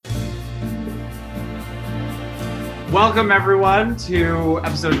Welcome, everyone, to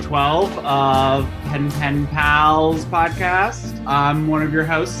episode 12 of Pen Pals podcast. I'm one of your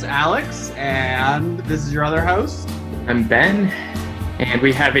hosts, Alex, and this is your other host. I'm Ben, and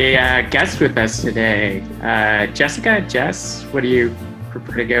we have a guest with us today. Jessica, Jess, what do you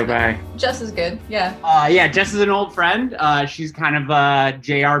prefer to go by? Jess is good, yeah. Jess is an old friend. She's kind of a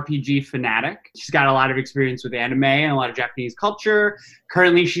JRPG fanatic. She's got a lot of experience with anime and a lot of Japanese culture.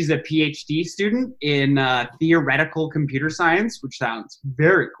 Currently, she's a PhD student in theoretical computer science, which sounds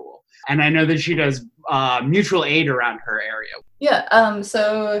very cool. And I know that she does mutual aid around her area. Yeah,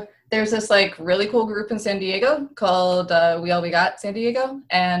 so there's this really really group in San Diego called We All We Got San Diego,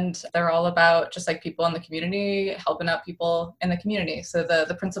 and they're all about just people in the community, helping out people in the community. So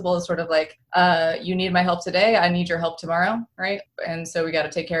the principle is sort of you need my help today, I need your help tomorrow, right? And so we got to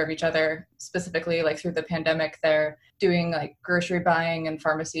take care of each other. Specifically, through the pandemic, they're doing grocery buying and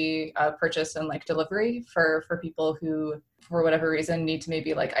pharmacy purchase and delivery for people who, for whatever reason, need to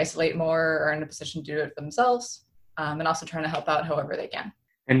maybe isolate more or are in a position to do it themselves, and also trying to help out however they can.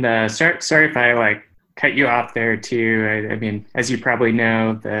 And sorry if I cut you off there too. I mean, as you probably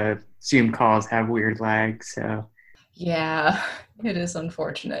know, the Zoom calls have weird lag, so. Yeah, it is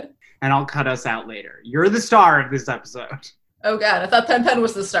unfortunate. And I'll cut us out later. You're the star of this episode. Oh God, I thought Pen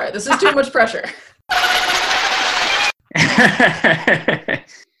was the star. This is too much pressure.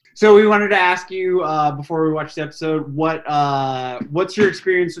 So we wanted to ask you before we watch the episode, what's your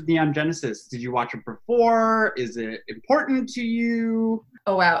experience with Neon Genesis? Did you watch it before? Is it important to you?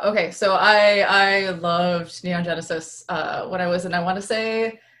 Oh wow. Okay, so I loved Neon Genesis when I was in, I want to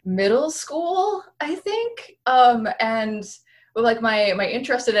say, middle school, I think. And my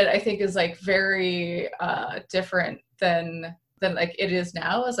interest in it, I think, is very different than it is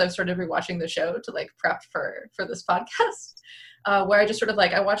now, as I've started rewatching the show to prep for this podcast. Where I just sort of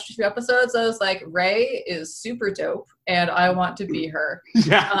I watched a few episodes. I was like, Rei is super dope, and I want to be her.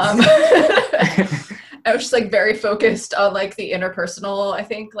 Yeah. I was just very focused on the interpersonal, I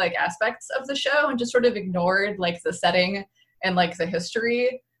think, aspects of the show, and just sort of ignored the setting and the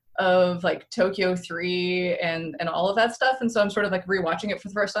history of Tokyo 3 and all of that stuff. And so I'm sort of rewatching it for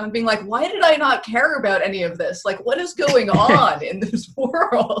the first time and being why did I not care about any of this? What is going on in this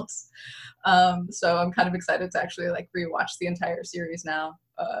world? So I'm kind of excited to actually rewatch the entire series now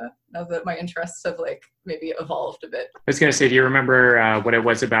that my interests have maybe evolved a bit. I was going to say, do you remember what it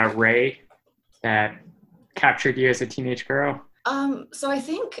was about Rei that captured you as a teenage girl? So I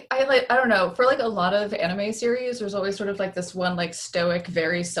think I don't know, for a lot of anime series, there's always sort of this one stoic,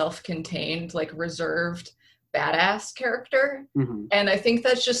 very self-contained, reserved badass character. Mm-hmm. And I think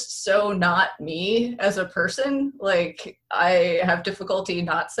that's just so not me as a person. I have difficulty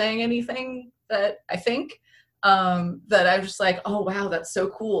not saying anything that I think, that I'm just oh wow, that's so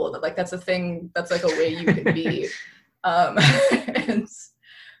cool, that that's a thing, that's a way you can be. And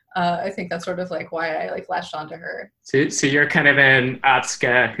I think that's sort of why I latched onto her. So you're kind of an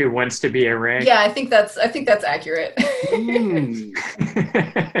Atsuka who wants to be a Rei? Yeah, I think that's accurate.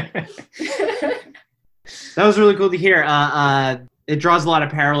 That was really cool to hear. It draws a lot of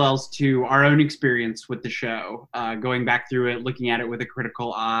parallels to our own experience with the show, going back through it, looking at it with a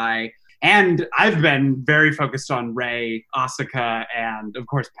critical eye. And I've been very focused on Rei, Asuka, and of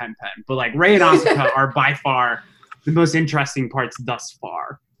course Pen. But Rei and Asuka are by far the most interesting parts thus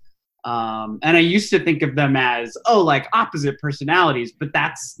far. And I used to think of them as, opposite personalities, but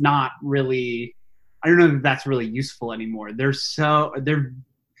that's not really, I don't know that that's really useful anymore. They're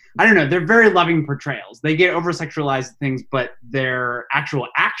very loving portrayals. They get over-sexualized things, but their actual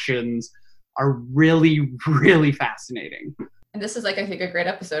actions are really, really fascinating. And this is I think a great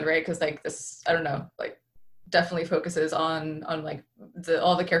episode, right? Because this, I don't know, definitely focuses on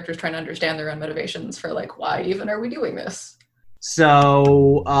all the characters trying to understand their own motivations for why even are we doing this?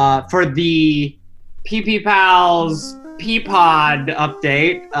 So for the PP Pals Peapod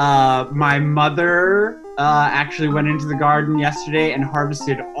update, my mother actually went into the garden yesterday and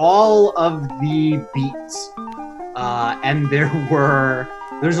harvested all of the beets. And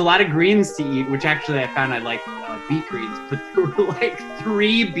there's a lot of greens to eat, which actually I found I like beet greens, but there were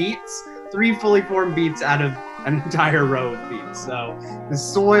 3 fully formed beets out of an entire row of beets. So the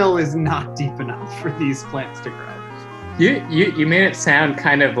soil is not deep enough for these plants to grow. You made it sound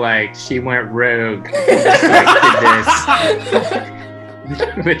kind of like she went rogue and did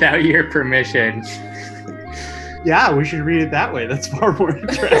this without your permission. Yeah, we should read it that way. That's far more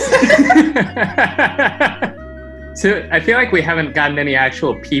interesting. So I feel like we haven't gotten any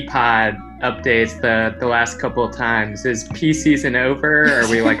actual Peapod updates the last couple of times. Is P season over? Or are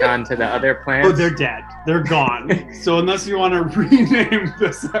we like on to the other plants? Oh, they're dead. They're gone. So unless you want to rename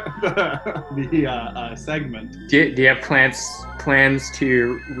the segment. Do you have plans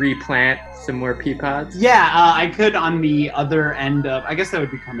to replant some more pea pods? Yeah, I could on the other end of, I guess that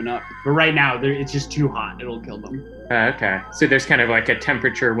would be coming up. But right now, it's just too hot. It'll kill them. Okay. So there's kind of like a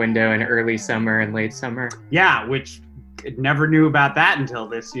temperature window in early summer and late summer. Yeah, which I never knew about that until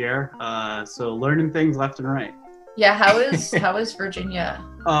this year. So learning things left and right. Yeah, how is Virginia?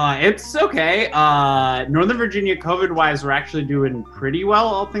 It's okay. Northern Virginia, COVID-wise, we're actually doing pretty well,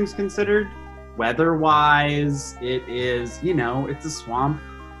 all things considered. Weather-wise, it is, it's a swamp.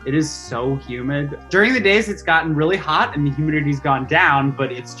 It is so humid. During the days, it's gotten really hot and the humidity's gone down,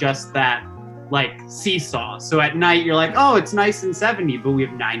 but it's just that, like, seesaw. So at night, you're like, oh, it's nice and 70, but we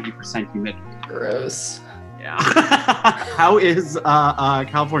have 90% humidity. Gross. Yeah. How is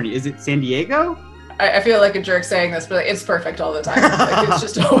California? Is it San Diego? I feel like a jerk saying this, but it's perfect all the time. Like, it's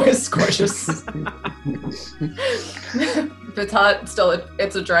just always gorgeous. If it's hot, still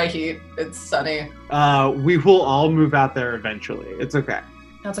it's a dry heat. It's sunny. We will all move out there eventually. It's okay.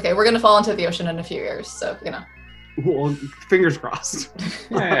 That's okay. We're gonna fall into the ocean in a few years, so Well, fingers crossed.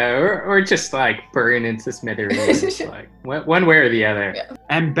 Yeah, or just like burn into smithereens, like one way or the other. Yeah.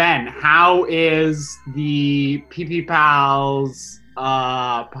 And Ben, how is the PP Pals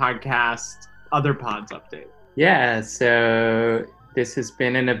podcast other pods update? Yeah, so this has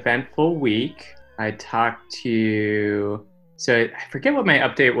been an eventful week. I talked to, so I forget what my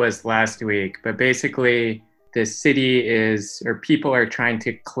update was last week, but basically the city people are trying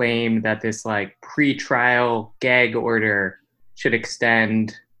to claim that this like pre-trial gag order should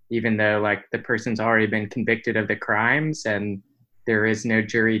extend, even though like the person's already been convicted of the crimes and there is no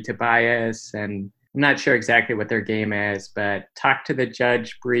jury to bias. And I'm not sure exactly what their game is, but talked to the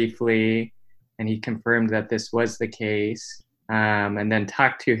judge briefly and he confirmed that this was the case. And then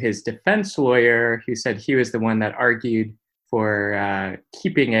talked to his defense lawyer who said he was the one that argued for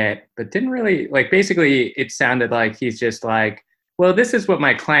keeping it, but didn't really, like, basically it sounded like he's just like, well, this is what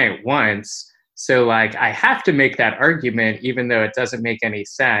my client wants. So like, I have to make that argument, even though it doesn't make any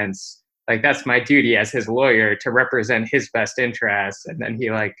sense. Like, that's my duty as his lawyer to represent his best interests. And then he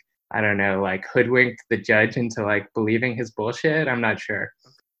like, I don't know, like hoodwinked the judge into like believing his bullshit. I'm not sure.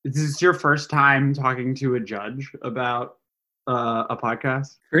 Is this your first time talking to a judge about a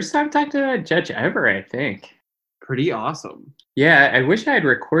podcast? First time talking to a judge ever, I think. Pretty awesome. Yeah, I wish I had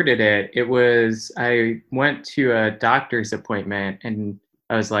recorded it. I went to a doctor's appointment and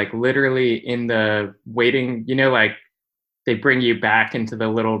I was like literally in the waiting, like they bring you back into the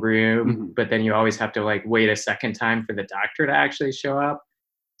little room, but then you always have to like wait a second time for the doctor to actually show up.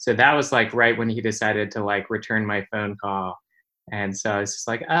 So that was like right when he decided to like return my phone call. And so I was just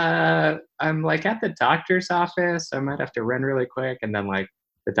like, I'm like at the doctor's office. I might have to run really quick. And then like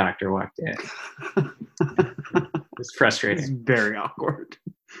the doctor walked in. It's frustrating. It's very awkward.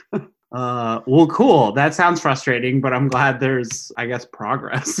 Well, cool. That sounds frustrating, but I'm glad there's, I guess,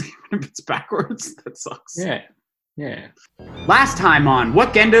 progress. Even if it's backwards, that sucks. Yeah. Last time on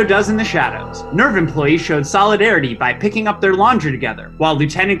What Gendo Does in the Shadows, Nerve employees showed solidarity by picking up their laundry together, while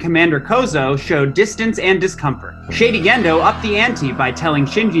Lieutenant Commander Kozo showed distance and discomfort. Shady Gendo upped the ante by telling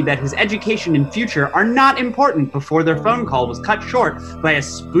Shinji that his education and future are not important before their phone call was cut short by a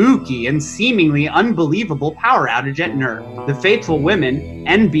spooky and seemingly unbelievable power outage at Nerve. The faithful women,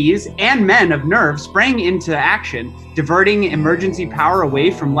 NBs, and men of Nerve sprang into action, diverting emergency power away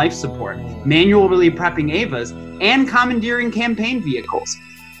from life support, manually prepping Avas, and commandeering campaign vehicles.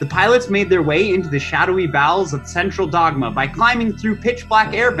 The pilots made their way into the shadowy bowels of Central Dogma by climbing through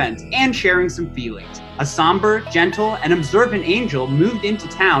pitch-black air vents and sharing some feelings. A somber, gentle, and observant Angel moved into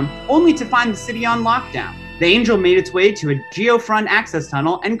town only to find the city on lockdown. The Angel made its way to a geofront access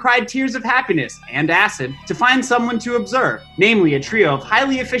tunnel and cried tears of happiness and acid to find someone to observe, namely a trio of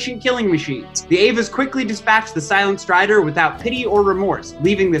highly efficient killing machines. The Avas quickly dispatched the Silent Strider without pity or remorse,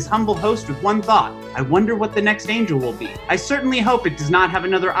 leaving this humble host with one thought: I wonder what the next Angel will be. I certainly hope it does not have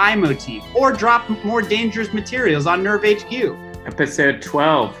another eye motif or drop more dangerous materials on Nerve HQ. Episode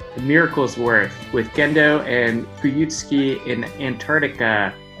 12, The Miracle's Worth, with Gendo and Fuyutsuki in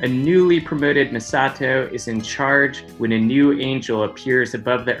Antarctica. A newly promoted Misato is in charge when a new angel appears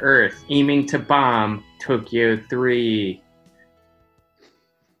above the earth, aiming to bomb Tokyo 3.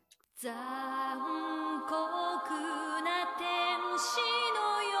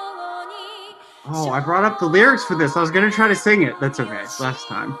 Oh, I brought up the lyrics for this. I was going to try to sing it. That's okay. Last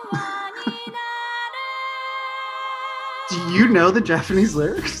time. Do you know the Japanese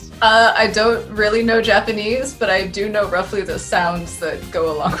lyrics? I don't really know Japanese, but I do know roughly the sounds that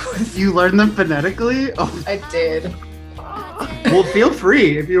go along with. You learned them phonetically? Oh, I did. well, feel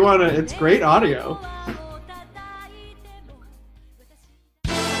free if you want to. It's great audio.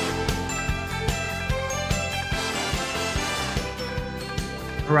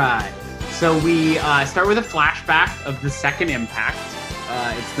 Right. So we start with a flashback of the second impact.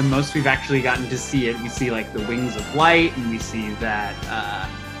 It's the most we've actually gotten to see it. We see like the wings of light, and we see that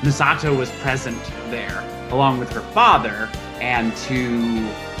Misato was present there along with her father. And to,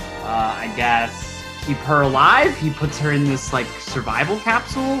 I guess, keep her alive, he puts her in this like survival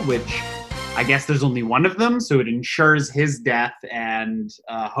capsule, which I guess there's only one of them, so it ensures his death and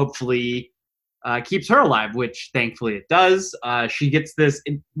hopefully keeps her alive, which thankfully it does. She gets this,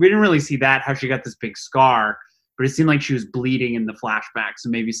 we didn't really see that, how she got this big scar, but it seemed like she was bleeding in the flashback, so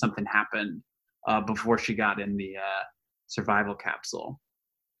maybe something happened before she got in the survival capsule.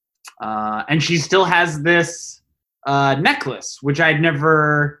 And she still has this necklace, which I'd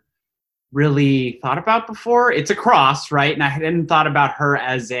never really thought about before. It's a cross, right? And I hadn't thought about her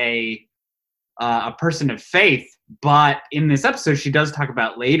as a person of faith, but in this episode, she does talk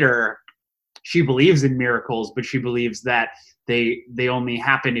about later, she believes in miracles, but she believes that they only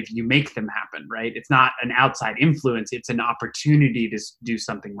happen if you make them happen, right? It's not an outside influence, it's an opportunity to do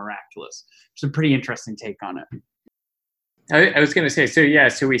something miraculous. It's a pretty interesting take on it. I was going to say,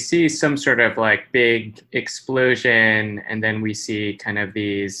 so we see some sort of like big explosion, and then we see kind of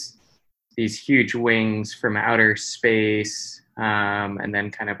these huge wings from outer space, and then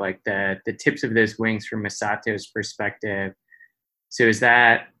kind of like the tips of those wings from Misato's perspective. So is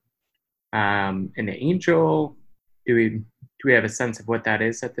that an angel? Do we have a sense of what that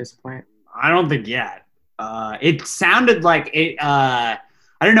is at this point? I don't think yet. It sounded like it. I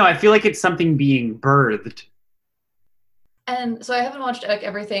don't know. I feel like it's something being birthed. And so I haven't watched like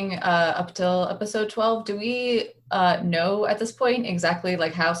everything up till episode 12. Do we know at this point exactly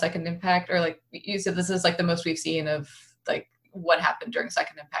like how Second Impact, or like you said, this is like the most we've seen of like what happened during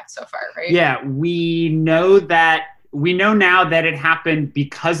Second Impact so far, right? Yeah, we know now that it happened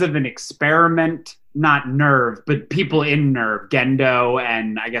because of an experiment, not NERV, but people in NERV, Gendo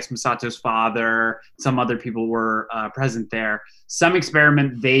and I guess Misato's father, some other people were present there. Some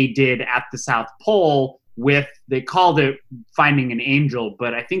experiment they did at the South Pole with, they called it finding an angel,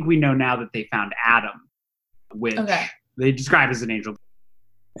 but I think we know now that they found Adam, which they describe as an angel.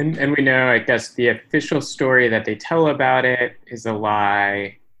 And we know, I guess, the official story that they tell about it is a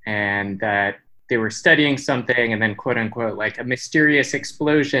lie, and that they were studying something, and then quote unquote like a mysterious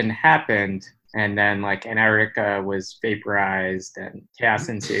explosion happened, and then like Antarctica was vaporized and chaos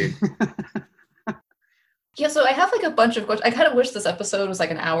ensued. Yeah, so I have like a bunch of questions. I kind of wish this episode was like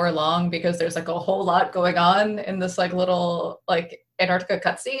an hour long, because there's like a whole lot going on in this like little like Antarctica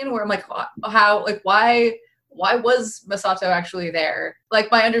cutscene where I'm like, how, like why was Misato actually there? Like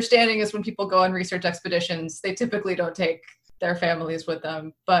my understanding is when people go on research expeditions, they typically don't take their families with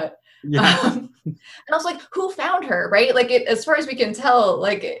them, but yeah. And I was like, who found her, right? Like as far as we can tell,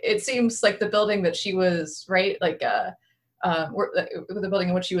 like it seems like the building that she was, right, like the building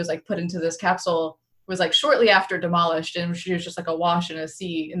in which she was like put into this capsule was like shortly after demolished, and she was just like awash in a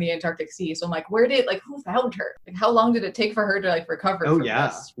sea, in the Antarctic Sea. So I'm like, who found her? Like how long did it take for her to like recover from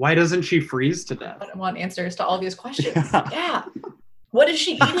this? Why doesn't she freeze to death? I want answers to all these questions. Yeah. What is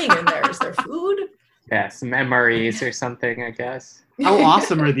she eating in there? Is there food? Yeah, some MREs or something, I guess. How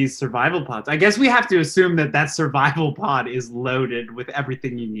awesome are these survival pods? I guess we have to assume that survival pod is loaded with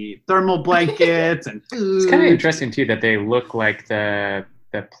everything you need. Thermal blankets and food. It's kind of interesting too that they look like the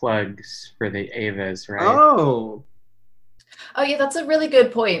plugs for the Avas, right? Oh yeah, that's a really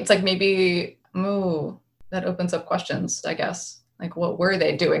good point. It's like maybe that opens up questions, I guess. Like what were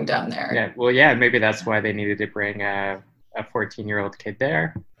they doing down there? Yeah, well, yeah, maybe that's why they needed to bring a 14-year-old kid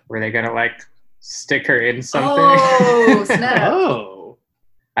there. Were they gonna like stick her in something? Oh, snap. Oh.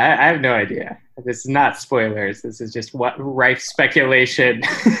 I have no idea. This is not spoilers. This is just rife speculation.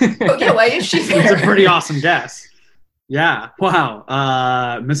 Oh, yeah, why is she there? It's a pretty awesome guess. Yeah. Wow.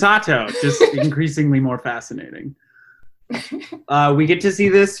 Misato, just increasingly more fascinating. We get to see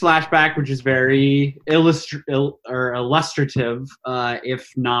this flashback, which is very illustrative,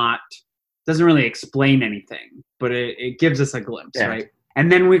 if not, doesn't really explain anything, but it gives us a glimpse, yeah. Right? And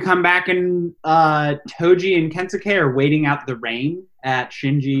then we come back and Toji and Kensuke are waiting out the rain at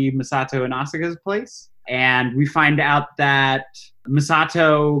Shinji, Misato, and Asuka's place. And we find out that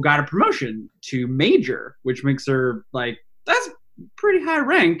Misato got a promotion to major, which makes her like, that's pretty high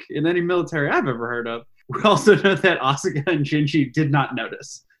rank in any military I've ever heard of. We also know that Asuka and Shinji did not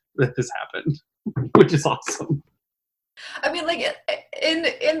notice that this happened, which is awesome. I mean, like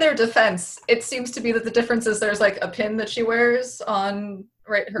in their defense, it seems to be that the difference is there's like a pin that she wears on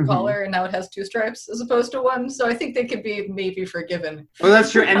her collar, and now it has 2 stripes as opposed to 1. So I think they could be maybe forgiven. Well,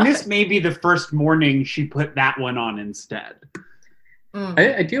 that's true. And this may be the first morning she put that one on instead.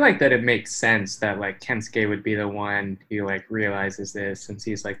 I do like that it makes sense that like Kensuke would be the one who like realizes this since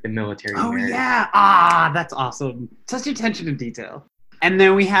he's like the military nerd. Yeah. That's awesome. Such attention to detail. And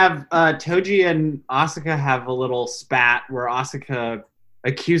then we have Toji and Asuka have a little spat where Asuka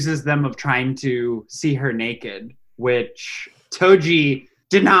accuses them of trying to see her naked, which Toji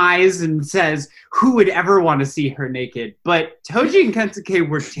denies and says, who would ever want to see her naked? But Toji and Kensuke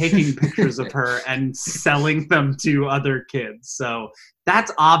were taking pictures of her and selling them to other kids. So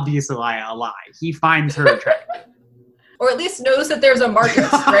that's obviously a lie. He finds her attractive. Or at least knows that there's a market,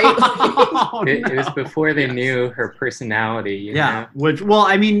 right? It was before they knew her personality. You know? Which, well,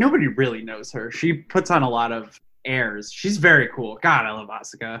 I mean, nobody really knows her. She puts on a lot of airs. She's very cool. God, I love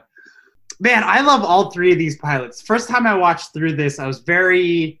Asuka. Man, I love all 3 of these pilots. First time I watched through this, I was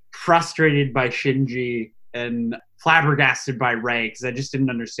very frustrated by Shinji and flabbergasted by Rei because I just didn't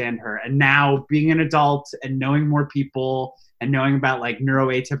understand her. And now being an adult and knowing more people and knowing about like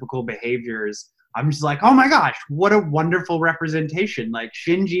neuroatypical behaviors, I'm just like, oh my gosh, what a wonderful representation. Like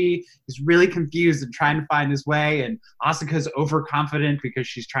Shinji is really confused and trying to find his way, and Asuka's overconfident because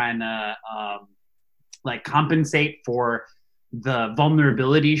she's trying to like compensate for the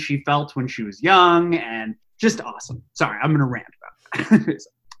vulnerability she felt when she was young, and just awesome. Sorry, I'm going to rant about it.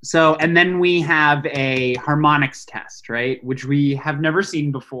 So, and then we have a harmonics test, right? Which we have never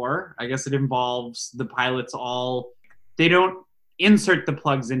seen before. I guess it involves the pilots they don't insert the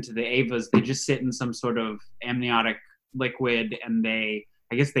plugs into the Avas. They just sit in some sort of amniotic liquid and I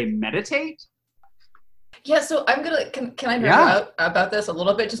guess they meditate. Yeah, so I'm gonna can I nerd out about this a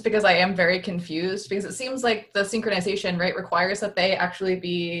little bit, just because I am very confused, because it seems like the synchronization, right, requires that they actually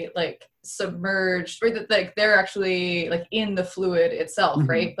be like submerged, right, that like they're actually like in the fluid itself,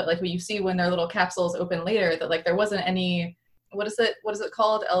 right? But like when you see when their little capsules open later, that like there wasn't any, what is it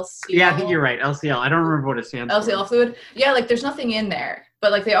called? LCL? Yeah, I think you're right. LCL. I don't remember what it stands for. LCL fluid. Yeah, like there's nothing in there,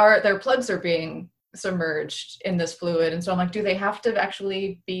 but like their plugs are being submerged in this fluid, and so I'm like, do they have to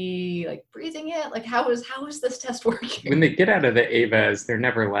actually be like breathing it? Like how is this test working? When they get out of the Avas, they're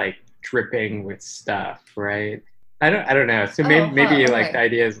never like dripping with stuff, right? I don't know. So maybe like the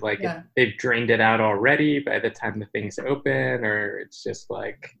idea is like they've drained it out already by the time the thing's open, or it's just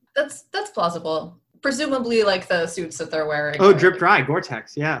like that's plausible. Presumably, like the suits that they're wearing. Oh, drip dry,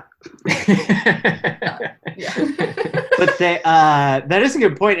 Gore-Tex, yeah. But that is a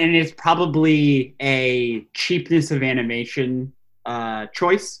good point, and it's probably a cheapness of animation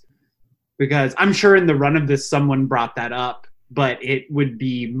choice, because I'm sure in the run of this someone brought that up, but it would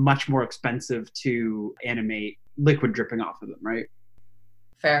be much more expensive to animate liquid dripping off of them, right?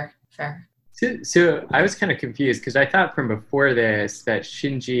 Fair. So I was kind of confused because I thought from before this that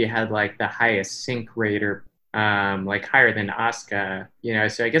Shinji had like the highest sync rate, or like higher than Asuka, you know,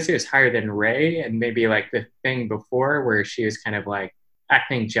 so I guess it was higher than Rei, and maybe like the thing before where she was kind of like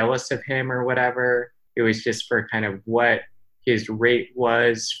acting jealous of him or whatever, it was just for kind of what his rate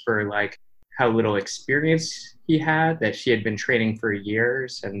was for like how little experience he had, that she had been training for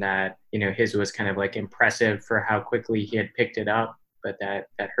years, and that, you know, his was kind of like impressive for how quickly he had picked it up, but that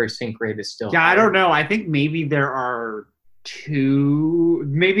her sync rate is still higher. I don't know. I think maybe there's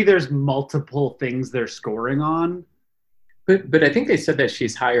multiple things they're scoring on. But I think they said that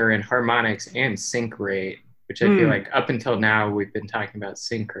she's higher in harmonics and sync rate, which I feel like up until now we've been talking about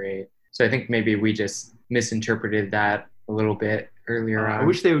sync rate. So I think maybe we just misinterpreted that a little bit earlier on. I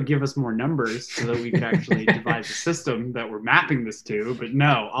wish they would give us more numbers so that we could actually devise a system that we're mapping this to, but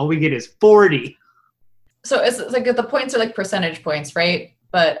no, all we get is 40. So it's like the points are like percentage points, right?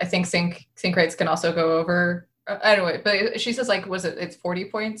 But I think sync rates can also go over. Anyway, but she says like, it's 40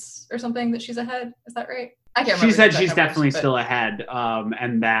 points or something that she's ahead? Is that right? I can't remember. She said she's definitely still ahead,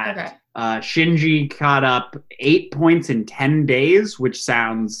 and that Shinji caught up 8 points in 10 days, which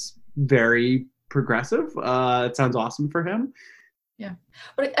sounds very progressive. It sounds awesome for him. Yeah,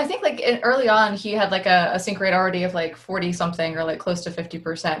 but I think like early on he had like a sync rate already of like 40 something or like close to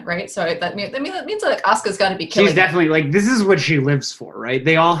 50%, right? So that means like Asuka's got to be killing. She's definitely like, this is what she lives for, right?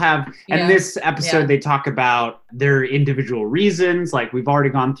 They all have, and this episode they talk about their individual reasons. Like we've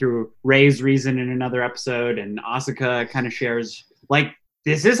already gone through Rei's reason in another episode, and Asuka kind of shares like,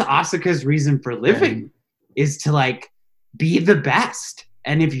 this is Asuka's reason for living, is to like be the best.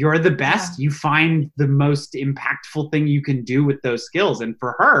 And if you're the best, you find the most impactful thing you can do with those skills. And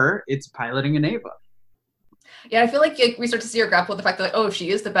for her, it's piloting an Ava. Yeah, I feel like we start to see her grapple with the fact that, like, oh, if she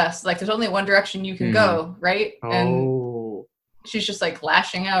is the best, like there's only one direction you can go, right? Oh, she's just like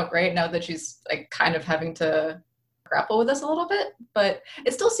lashing out right now that she's like kind of having to grapple with this a little bit, but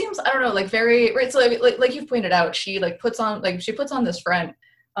it still seems, I don't know, like very right. So like you've pointed out, she puts on this front.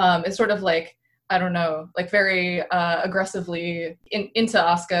 It's sort of like, I don't know, like very aggressively into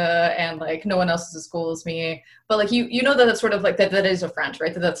Asuka, and like no one else is as cool as me. But like you know that it's sort of like that is a front,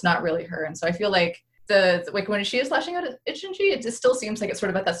 right? That's not really her. And so I feel like like when she is lashing out at Shinji, it just still seems like it's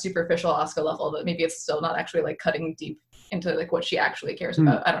sort of at that superficial Asuka level, that maybe it's still not actually like cutting deep into like what she actually cares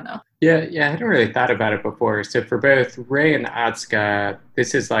about. I don't know. Yeah, I hadn't really thought about it before. So for both Rei and Asuka,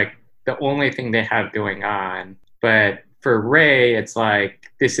 this is like the only thing they have going on. But for Rei, it's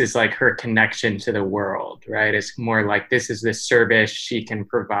like this is like her connection to the world, right? It's more like this is the service she can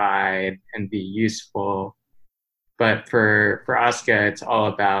provide and be useful. But for Asuka, it's all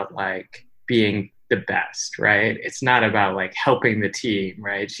about like being the best, right? It's not about like helping the team,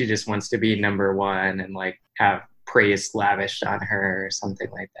 right? She just wants to be number one and like have praise lavished on her or something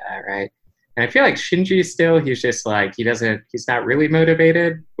like that, right? And I feel like Shinji still, he's just like, he's not really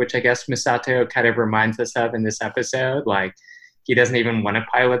motivated, which I guess Misato kind of reminds us of in this episode. Like, he doesn't even want to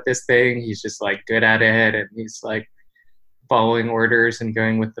pilot this thing. He's just like good at it, and he's like following orders and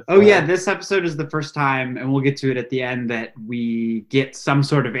going with the flow. Oh yeah, this episode is the first time, and we'll get to it at the end, that we get some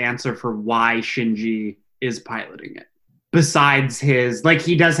sort of answer for why Shinji is piloting it. Besides his, like,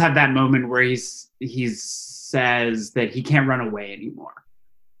 he does have that moment where he says that he can't run away anymore.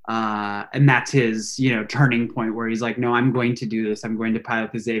 And that's his, turning point where he's like, no, I'm going to do this. I'm going to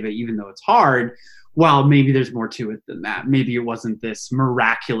pilot the Zeva, even though it's hard. Well, maybe there's more to it than that. Maybe it wasn't this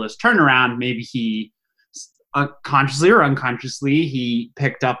miraculous turnaround. Maybe he, consciously or unconsciously, he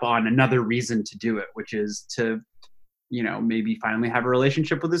picked up on another reason to do it, which is to, maybe finally have a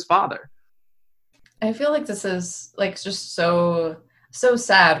relationship with his father. I feel like this is like just so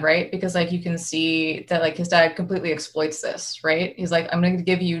sad, right? Because like you can see that like his dad completely exploits this, right? He's like, I'm going to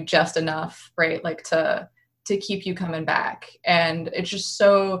give you just enough, right? Like to keep you coming back. And it's just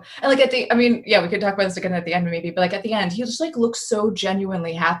so, and like we could talk about this again at the end maybe, but like at the end, he just like looks so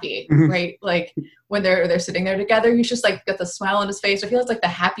genuinely happy, right? Like when they're sitting there together, he's just like got the smile on his face. I feel it's like the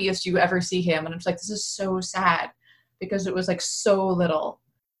happiest you ever see him. And I'm just like, this is so sad because it was like so little.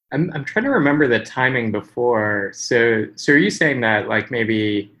 I'm trying to remember the timing before. So are you saying that like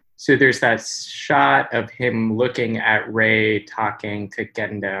maybe, so there's that shot of him looking at Rei talking to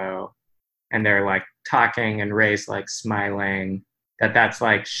Gendo, and they're like talking and Rei's like smiling, that's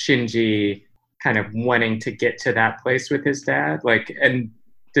like Shinji kind of wanting to get to that place with his dad? Like, and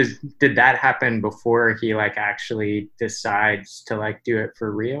did that happen before he like actually decides to like do it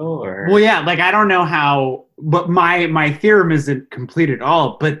for real? Or well, yeah, like I don't know how, but my theorem isn't complete at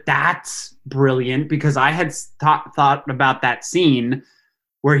all, but that's brilliant because I had thought about that scene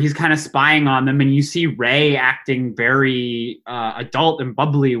where he's kind of spying on them, and you see Rei acting very adult and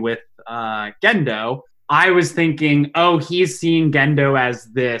bubbly with Gendo. I was thinking, oh, he's seeing Gendo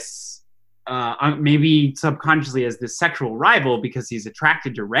as this maybe subconsciously as this sexual rival because he's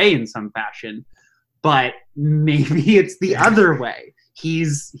attracted to Rei in some fashion, but maybe it's the other way. He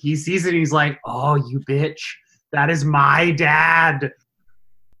sees it and he's like, oh, you bitch, that is my dad.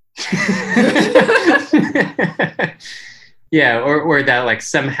 Yeah, or that like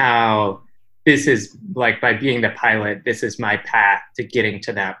somehow this is like, by being the pilot, this is my path to getting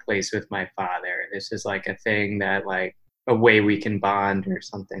to that place with my father. This is like a thing that like a way we can bond or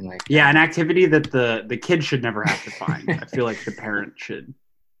something like that. Yeah, an activity that the kid should never have to find. I feel like the parent should,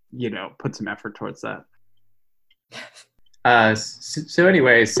 put some effort towards that. So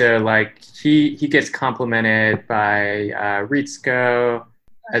anyway, so like he gets complimented by Ritsuko.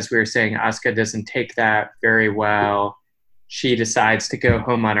 As we were saying, Asuka doesn't take that very well. She decides to go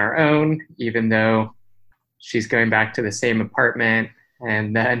home on her own, even though she's going back to the same apartment.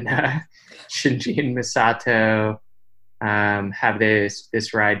 And then Shinji and Misato have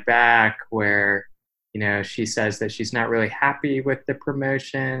this ride back where, she says that she's not really happy with the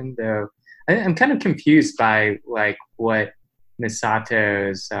promotion, though. I'm kind of confused by like what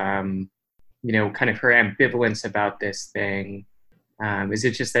Misato's, kind of her ambivalence about this thing. Is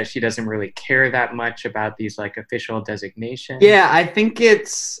it just that she doesn't really care that much about these like official designations? Yeah, I think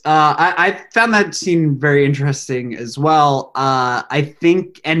it's, I found that scene very interesting as well. I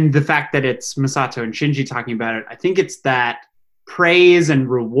think, and the fact that it's Misato and Shinji talking about it, I think it's that praise and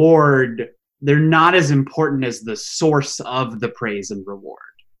reward, they're not as important as the source of the praise and reward.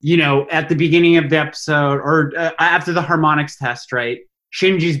 At the beginning of the episode, or after the harmonics test, right?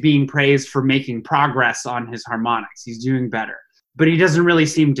 Shinji's being praised for making progress on his harmonics. He's doing better. But he doesn't really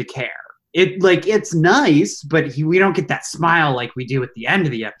seem to care. It's nice, but we don't get that smile like we do at the end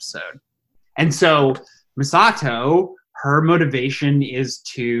of the episode. And so Misato, her motivation is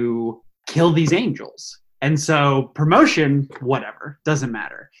to kill these angels. And so promotion, whatever, doesn't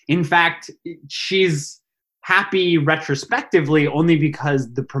matter. In fact, she's happy retrospectively only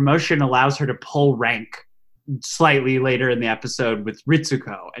because the promotion allows her to pull rank slightly later in the episode with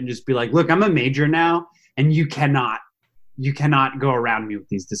Ritsuko and just be like, look, I'm a major now, and you cannot go around me with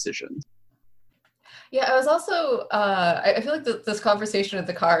these decisions. Yeah, I was also, I feel like this conversation at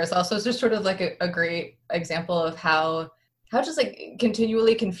the car is also just sort of like a great example of how just like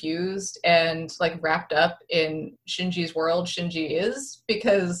continually confused and like wrapped up in Shinji's world Shinji is,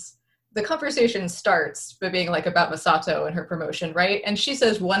 because the conversation starts by being like about Misato and her promotion, right? And she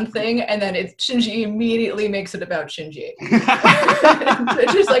says one thing, and then Shinji immediately makes it about Shinji. It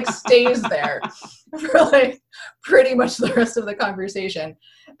just like stays there for like pretty much the rest of the conversation,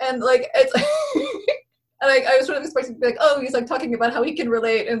 and like it's. And I was sort of expecting to be like, oh, he's like talking about how he can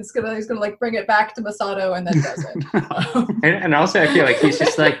relate, and he's gonna like bring it back to Misato, and then doesn't. And also, I feel like he's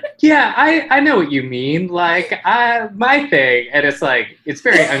just like, yeah, I know what you mean, like my thing, and it's like it's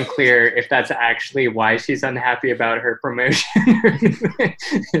very unclear if that's actually why she's unhappy about her promotion.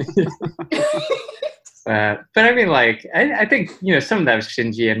 But I mean, like, I think, you know, some of that is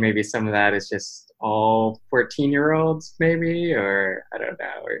Shinji, and maybe some of that is just all 14-year-olds, maybe, or I don't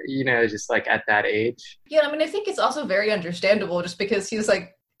know, or, you know, just like at that age. Yeah, I mean, I think it's also very understandable just because he's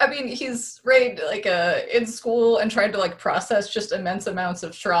like, I mean, he's right, like in school and trying to like process just immense amounts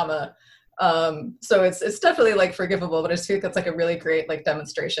of trauma. So it's definitely like forgivable, but I just think that's like a really great like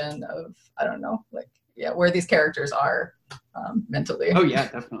demonstration of, I don't know, like, yeah, where these characters are mentally. Oh yeah,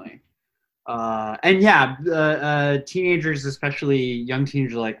 definitely. And yeah, teenagers, especially young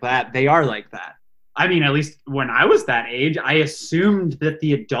teenagers like that, they are like that. I mean, at least when I was that age, I assumed that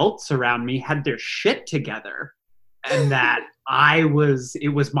the adults around me had their shit together, and that it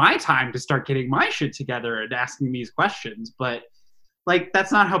was my time to start getting my shit together and asking these questions. But like,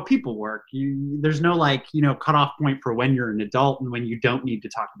 that's not how people work. There's no like, you know, cutoff point for when you're an adult and when you don't need to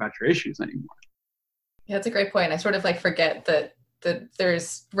talk about your issues anymore. Yeah, that's a great point. I sort of like forget that there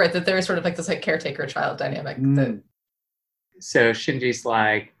is sort of like this like caretaker child dynamic. So Shinji's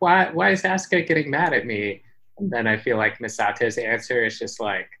like, why is Asuka getting mad at me? And then I feel like Misato's answer is just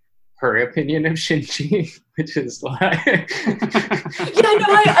like her opinion of Shinji, which is like, yeah, no,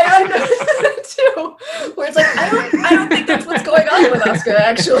 I noticed that too. Where it's like, I don't think that's what's going on with Asuka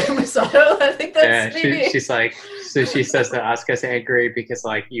actually, Misato. I think that's maybe. She's like, so she says that Asuka's angry because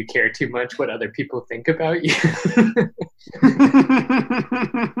like you care too much what other people think about you.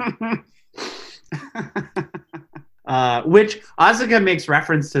 Which Asuka makes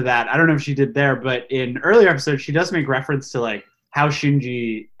reference to that. I don't know if she did there, but in earlier episodes, she does make reference to like how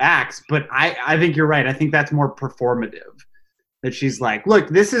Shinji acts. But I think you're right. I think that's more performative. That she's like, look,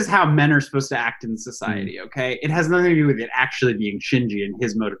 this is how men are supposed to act in society, okay? It has nothing to do with it actually being Shinji and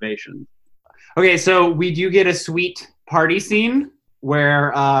his motivation. Okay, so we do get a sweet party scene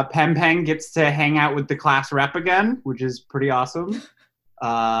where Peng Peng gets to hang out with the class rep again, which is pretty awesome.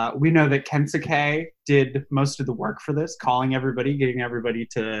 We know that Kensuke did most of the work for this, calling everybody, getting everybody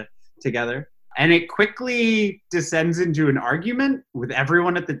together. And it quickly descends into an argument with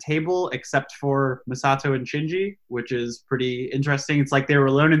everyone at the table except for Misato and Shinji, which is pretty interesting. It's like they were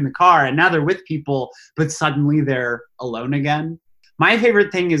alone in the car, and now they're with people, but suddenly they're alone again. My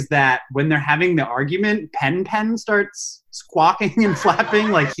favorite thing is that when they're having the argument, Pen starts squawking and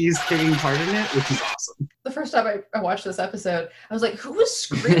flapping like he's taking part in it, which is awesome. The first time I watched this episode, I was like, who was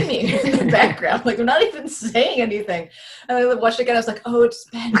screaming in the background? Like, I'm not even saying anything. And I watched it again, I was like, oh, it's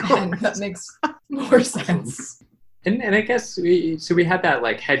Pen. That makes more sense. And I guess we had that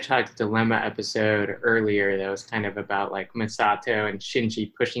like Hedgehog's Dilemma episode earlier that was kind of about like Misato and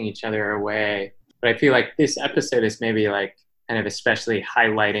Shinji pushing each other away. But I feel like this episode is maybe like kind of especially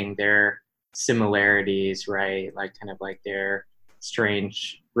highlighting their similarities, right? Like kind of like their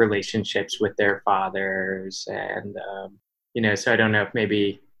strange relationships with their fathers. And, you know, so I don't know if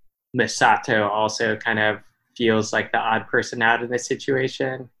maybe Misato also kind of feels like the odd person out in this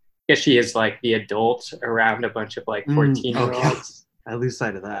situation. I guess she is like the adult around a bunch of like 14-year-olds. I lose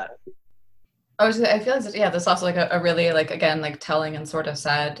sight of that. I feel like, yeah, there's also like a really like, again, like telling and sort of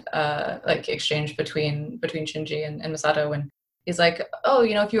sad like exchange between Shinji and Misato when he's like, oh,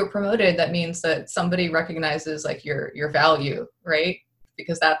 you know, if you were promoted, that means that somebody recognizes like your value, right?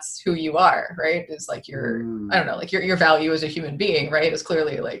 Because that's who you are, right? Is like your, I don't know, like your value as a human being, right? Is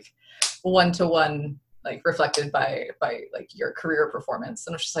clearly like one-to-one, like reflected by like your career performance.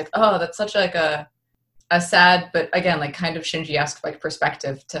 And it's just like, oh, that's such like a sad, but again, like kind of Shinji-esque like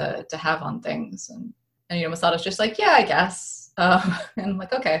perspective to have on things. And you know, Masato's just like, yeah, I guess. And I'm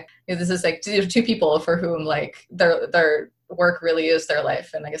like, okay, this is like two people for whom like their work really is their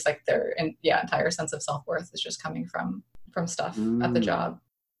life, and I guess like their entire sense of self-worth is just coming from stuff at the job.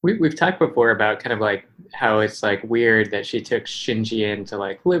 We've talked before about kind of like how it's like weird that she took Shinji in to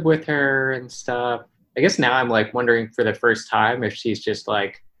like live with her and stuff. I guess now I'm like wondering for the first time if she's just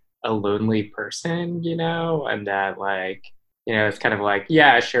like a lonely person, and that like, it's kind of like,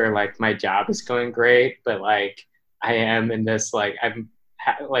 yeah, sure, like my job is going great, but like I am in this like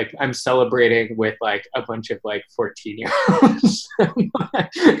I'm celebrating with like a bunch of like 14-year-olds.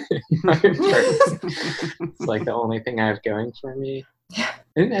 It's like the only thing I have going for me. Yeah.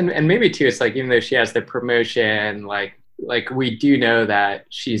 And maybe too, it's like even though she has the promotion, like we do know that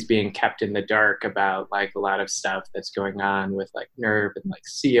she's being kept in the dark about like a lot of stuff that's going on with like NERV and like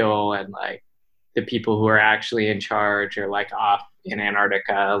SEAL, and like the people who are actually in charge are like off in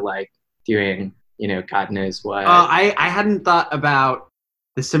Antarctica, like doing, God knows what. I hadn't thought about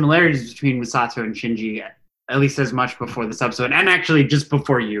the similarities between Misato and Shinji, at least as much before this episode, and actually just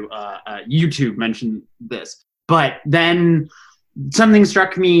before YouTube mentioned this. But then something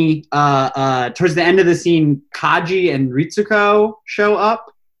struck me towards the end of the scene. Kaji and Ritsuko show up,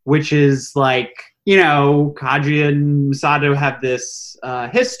 which is like, Kaji and Misato have this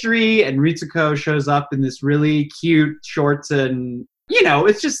history, and Ritsuko shows up in this really cute shorts, and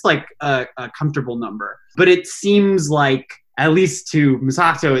it's just like a comfortable number. But it seems like, at least to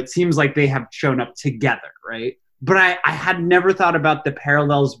Misato, it seems like they have shown up together, right? But I had never thought about the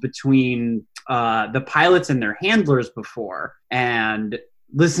parallels between the pilots and their handlers before. And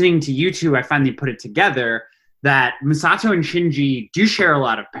listening to you two, I finally put it together that Misato and Shinji do share a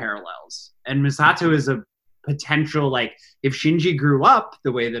lot of parallels. And Misato is a potential, like, if Shinji grew up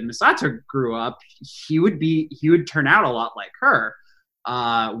the way that Misato grew up, he would turn out a lot like her.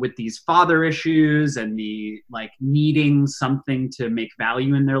 With these father issues and the like needing something to make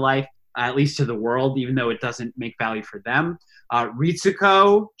value in their life, at least to the world, even though it doesn't make value for them.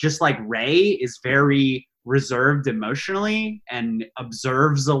 Ritsuko, just like Rei, is very reserved emotionally and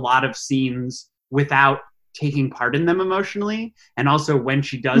observes a lot of scenes without taking part in them emotionally. And also when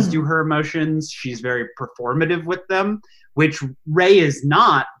she does do her emotions, she's very performative with them, which Rei is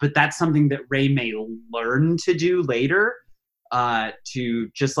not, but that's something that Rei may learn to do later. To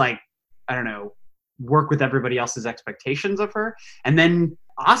just like, I don't know, work with everybody else's expectations of her. And then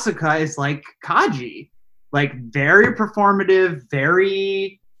Asuka is like Kaji, like very performative,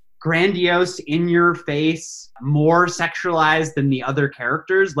 very grandiose, in your face, more sexualized than the other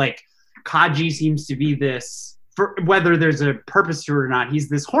characters. Like Kaji seems to be this, for whether there's a purpose to it or not, he's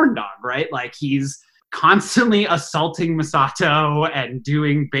this horn dog, right? Like he's constantly assaulting Misato and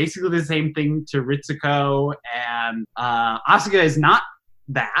doing basically the same thing to Ritsuko, and Asuka is not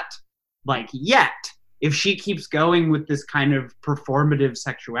that, like, yet. If she keeps going with this kind of performative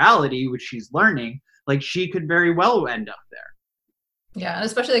sexuality, which she's learning, like, she could very well end up there. Yeah, and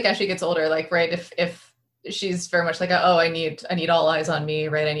especially like as she gets older, like, right, if she's very much like, I need all eyes on me,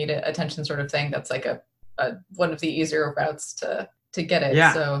 right? I need attention sort of thing. That's like a one of the easier routes to get it.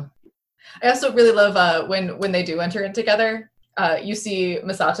 Yeah. So I also really love when they do enter in together. You see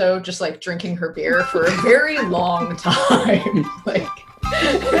Misato just like drinking her beer for a very long time, like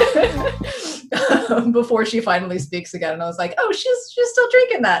before she finally speaks again. And I was like, oh, she's still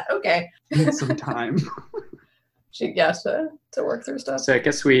drinking that. Okay, Need some time. to work through stuff. So I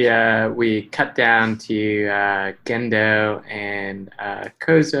guess we cut down to Gendo and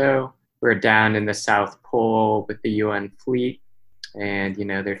Kozo. We're down in the South Pole with the UN fleet. And,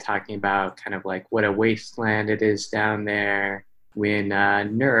 they're talking about kind of like what a wasteland it is down there. When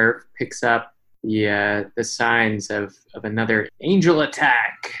NERV picks up the signs of another angel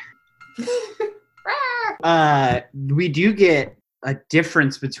attack. We do get a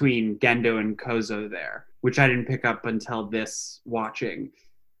difference between Gendo and Kozo there, which I didn't pick up until this watching.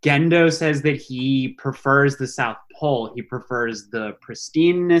 Gendo says that he prefers the South Pole. He prefers the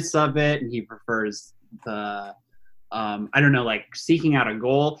pristineness of it, and he prefers the like seeking out a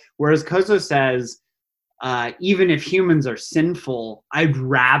goal. Whereas Kozo says, even if humans are sinful, I'd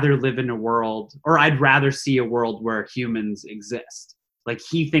rather live in a world, or I'd rather see a world where humans exist. Like,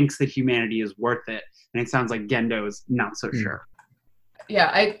 he thinks that humanity is worth it. And it sounds like Gendo is not so sure.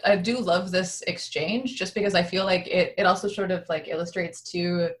 Yeah, I do love this exchange, just because I feel like it also sort of like illustrates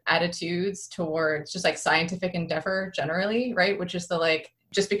two attitudes towards just like scientific endeavor generally, right? Which is the like,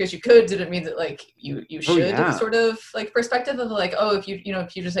 just because you could didn't mean that like you should sort of like perspective of like, oh, if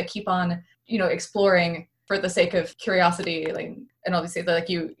you just like keep on exploring for the sake of curiosity, like, and all these things, like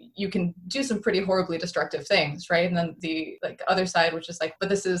you you can do some pretty horribly destructive things, right? And then the like other side, which is like, but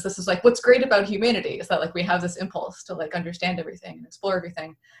this is like what's great about humanity is that like we have this impulse to like understand everything and explore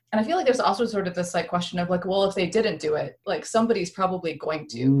everything. And I feel like there's also sort of this like question of like, well, if they didn't do it, like somebody's probably going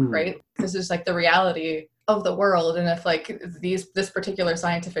to, right? This is like the reality of the world. And if like this particular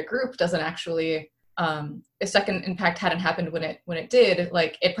scientific group doesn't actually, if Second Impact hadn't happened when it did,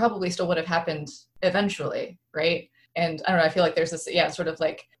 like it probably still would have happened eventually, right? And I don't know, I feel like there's this, sort of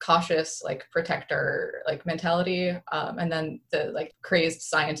like cautious, like protector, like mentality. And then the like crazed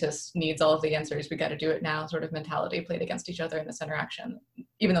scientist needs all of the answers. We got to do it now sort of mentality played against each other in this interaction.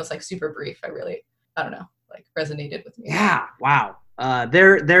 Even though it's like super brief, I don't know, like resonated with me. Yeah. Wow.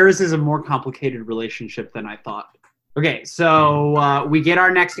 Theirs is a more complicated relationship than I thought. Okay. So we get our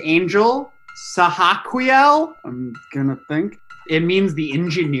next angel, Sahaquiel. I'm going to think. It means the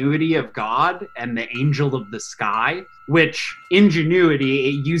ingenuity of God and the angel of the sky, which ingenuity,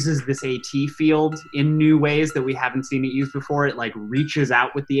 it uses this AT field in new ways that we haven't seen it used before. It like reaches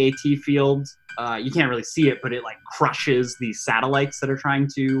out with the AT field. You can't really see it, but it like crushes these satellites that are trying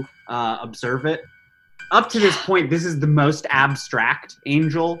to observe it. Up to this point, this is the most abstract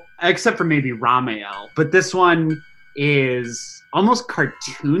angel, except for maybe Ramael. But this one is almost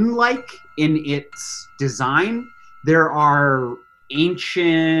cartoon-like in its design. There are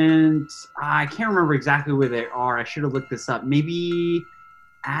ancient, I can't remember exactly where they are. I should have looked this up. Maybe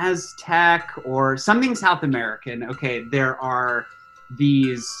Aztec or something South American. Okay, there are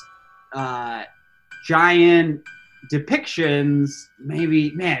these giant depictions.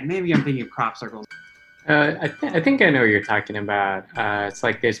 Maybe I'm thinking of crop circles. I think I know what you're talking about. It's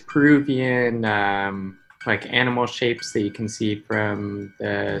like this Peruvian like animal shapes that you can see from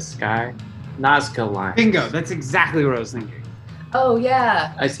the sky. Nazca line. Bingo, that's exactly what I was thinking. Oh,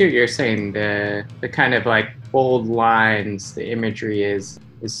 yeah. I see what you're saying. The kind of like bold lines, the imagery is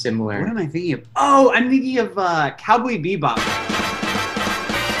similar. What am I thinking of? Oh, I'm thinking of Cowboy Bebop.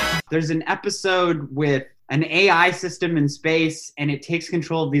 There's an episode with an AI system in space, and it takes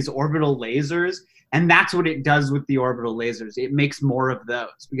control of these orbital lasers. And that's what it does with the orbital lasers. It makes more of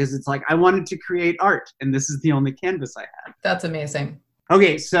those because it's like, I wanted to create art, and this is the only canvas I had. That's amazing.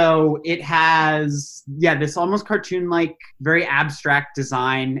 Okay, so it has, this almost cartoon-like, very abstract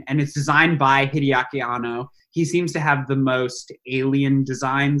design, and it's designed by Hideaki Anno. He seems to have the most alien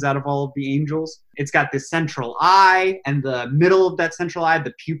designs out of all of the angels. It's got this central eye, and the middle of that central eye,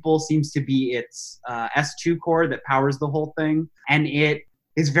 the pupil, seems to be its S2 core that powers the whole thing. And it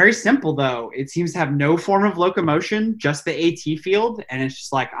is very simple, though. It seems to have no form of locomotion, just the AT field, and it's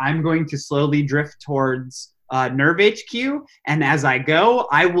just like, I'm going to slowly drift towards Nerve HQ, and as I go,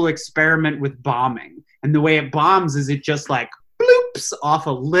 I will experiment with bombing. And the way it bombs is it just like bloops off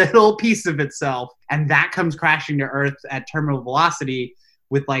a little piece of itself, and that comes crashing to Earth at terminal velocity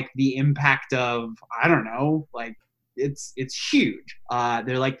with like the impact of, I don't know, like it's huge.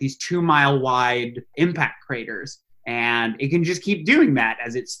 They're like these 2-mile wide impact craters, and it can just keep doing that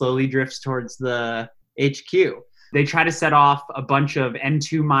as it slowly drifts towards the HQ. They try to set off a bunch of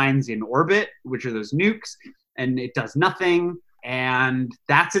N2 mines in orbit, which are those nukes, and it does nothing. And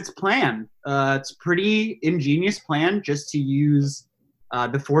that's its plan. It's a pretty ingenious plan, just to use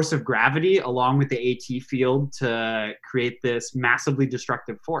the force of gravity along with the AT field to create this massively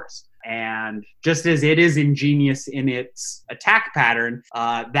destructive force. And just as it is ingenious in its attack pattern,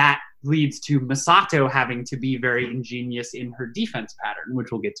 that leads to Masato having to be very ingenious in her defense pattern,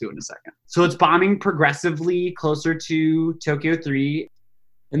 which we'll get to in a second. So it's bombing progressively closer to Tokyo 3.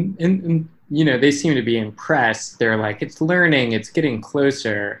 And you know, they seem to be impressed. They're like, it's learning, it's getting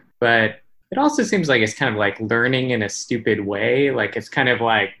closer. But it also seems like it's kind of like learning in a stupid way. Like it's kind of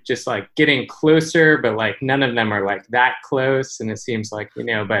like just like getting closer, but like none of them are like that close. And it seems like, you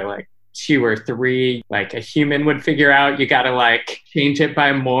know, by like 2 or 3, like a human would figure out you got to like change it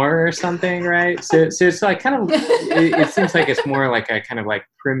by more or something, right? So it's like kind of, it seems like it's more like a kind of like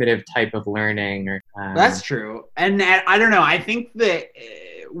primitive type of learning. Or That's true. And I don't know. I think that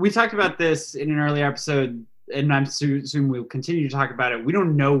we talked about this in an earlier episode, and I'm assuming we'll continue to talk about it. We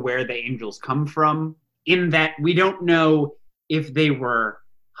don't know where the angels come from, in that we don't know if they were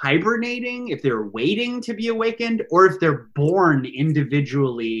hibernating, if they were waiting to be awakened, or if they're born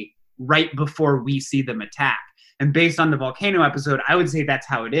individually right before we see them attack. And based on the volcano episode, I would say that's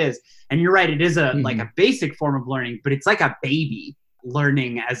how it is. And you're right, it is a like a basic form of learning, but it's like a baby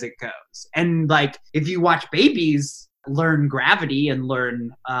learning as it goes. And like if you watch babies learn gravity and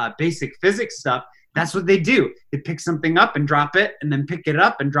learn basic physics stuff, that's what they do. They pick something up and drop it, and then pick it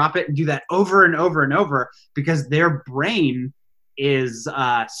up and drop it, and do that over and over and over, because their brain is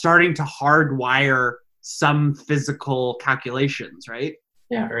starting to hardwire some physical calculations, right?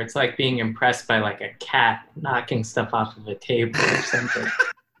 Yeah, or it's like being impressed by like a cat knocking stuff off of a table or something.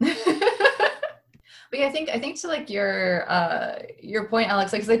 But yeah, I think to like your point,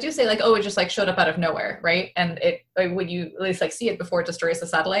 Alex, like 'cause they do say like, oh, it just like showed up out of nowhere, right? And it like, when you at least like see it before it destroys the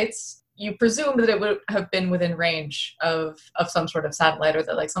satellites, you presume that it would have been within range of some sort of satellite, or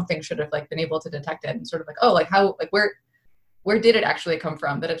that like something should have like been able to detect it, and sort of like, oh, like how, like where did it actually come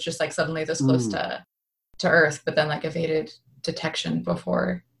from? That it's just like suddenly this close to Earth, but then like evaded detection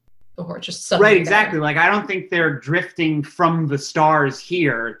before just suddenly Right, exactly. there. Like, I don't think they're drifting from the stars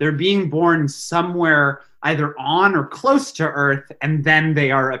here. They're being born somewhere either on or close to Earth, and then they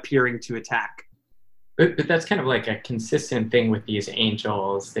are appearing to attack. But that's kind of like a consistent thing with these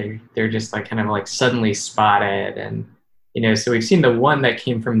angels. They're just like kind of like suddenly spotted, and so we've seen the one that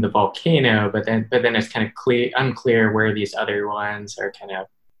came from the volcano, but then it's kind of unclear where these other ones are kind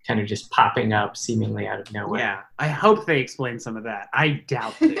of just popping up seemingly out of nowhere. Yeah, I hope they explain some of that. I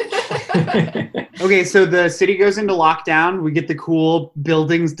doubt it. Okay, so the city goes into lockdown. We get the cool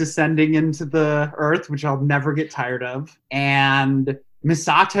buildings descending into the Earth, which I'll never get tired of. And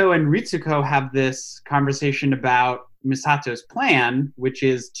Misato and Ritsuko have this conversation about Misato's plan, which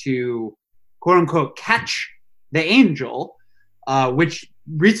is to, quote unquote, catch the angel, which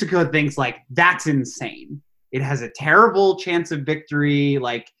Ritsuko thinks, like, that's insane. It has a terrible chance of victory,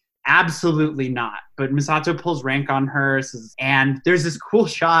 like, absolutely not. But Misato pulls rank on her, and there's this cool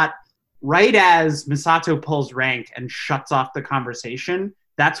shot right as Misato pulls rank and shuts off the conversation.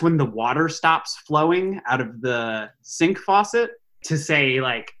 That's when the water stops flowing out of the sink faucet to say,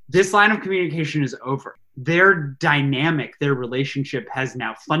 like, this line of communication is over. Their dynamic, their relationship has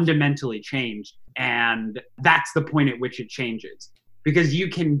now fundamentally changed. And that's the point at which it changes. Because you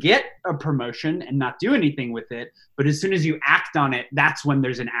can get a promotion and not do anything with it, but as soon as you act on it, that's when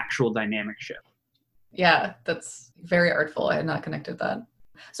there's an actual dynamic shift. Yeah, that's very artful. I had not connected that.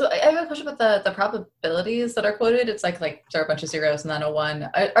 So I have a question about the probabilities that are quoted. It's like there are a bunch of zeros and then a one.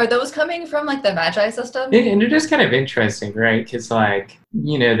 Are those coming from like the Magi system? And it is kind of interesting, right? Because like,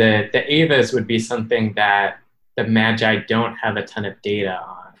 the Avas would be something that the Magi don't have a ton of data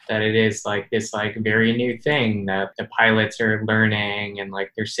on. That it is like this like very new thing that the pilots are learning, and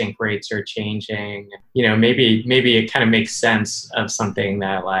like their sync rates are changing. Maybe it kind of makes sense of something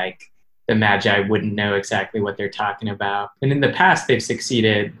that like the Magi wouldn't know exactly what they're talking about. And in the past, they've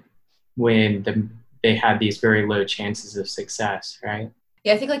succeeded when they had these very low chances of success, right?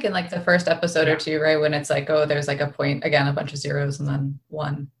 Yeah, I think like in like the first episode or two, right, when it's like, oh, there's like a point, again, a bunch of zeros and then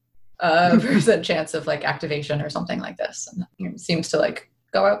 1% chance of like activation or something like this. And it seems to like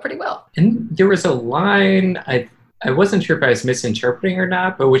go out pretty well. And there was a line, I wasn't sure if I was misinterpreting or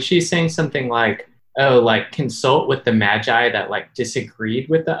not, but was she saying something like, oh, like consult with the Magi that like disagreed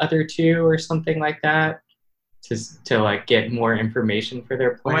with the other two or something like that to like get more information for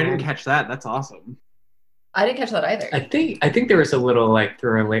their plan? Oh, I didn't catch that. That's awesome. I didn't catch that either. I think there was a little like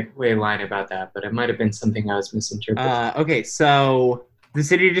throwaway line about that, but it might have been something I was misinterpreting. Okay, so the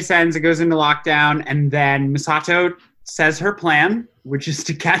city descends, it goes into lockdown, and then Misato says her plan, which is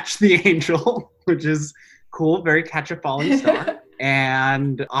to catch the angel, which is cool, very catch a falling star.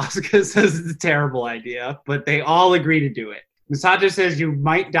 And Asuka says it's a terrible idea, but they all agree to do it. Misato says you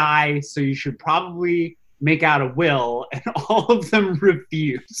might die, so you should probably make out a will, and all of them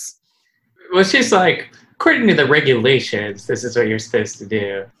refuse. Well, she's like, according to the regulations, this is what you're supposed to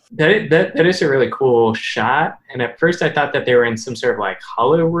do. That is a really cool shot. And at first I thought that they were in some sort of like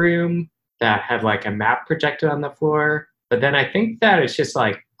hollow room that had like a map projected on the floor. But then I think that it's just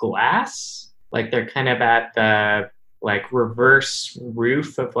like glass. Like they're kind of at the like reverse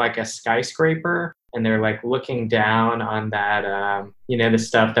roof of like a skyscraper. And they're like looking down on that, the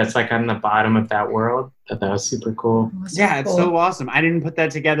stuff that's like on the bottom of that world. I thought that was super cool. Yeah, it's so awesome. I didn't put that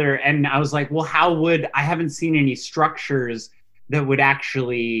together. And I was like, well, I haven't seen any structures that would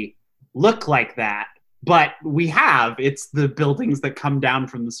actually look like that. But we have. It's the buildings that come down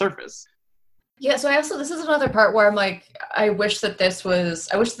from the surface. Yeah, so this is another part where I'm like, I wish that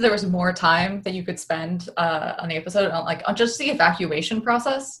there was more time that you could spend on the episode on just the evacuation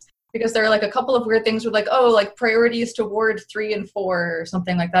process. Because there are like a couple of weird things with like, oh, like priorities to ward 3 and 4 or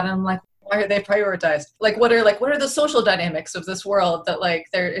something like that. And I'm like, why are they prioritized? Like, what are the social dynamics of this world that like,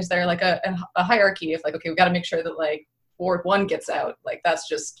 is there like a hierarchy of like, okay, we got to make sure that like ward 1 gets out. Like that's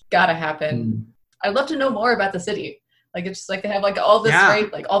just gotta happen. I'd love to know more about the city. Like, it's just like they have like all this,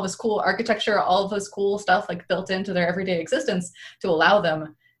 right? Like all this cool architecture, all of this cool stuff like built into their everyday existence to allow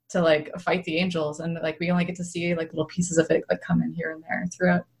them to like fight the angels. And like, we only get to see like little pieces of it like come in here and there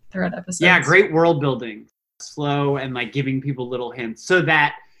throughout episodes. Yeah, great world building. Slow and like giving people little hints so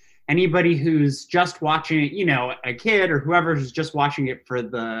that anybody who's just watching it, a kid or whoever who's just watching it for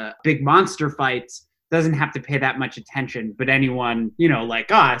the big monster fights doesn't have to pay that much attention. But anyone,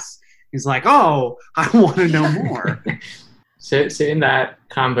 like us, is like, oh, I want to know more. So in that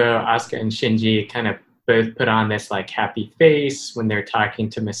combo, Asuka and Shinji kind of both put on this like happy face when they're talking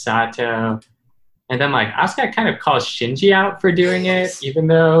to Misato. And then like Asuka kind of calls Shinji out for doing it, even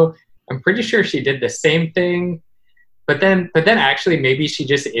though I'm pretty sure she did the same thing. But then actually maybe she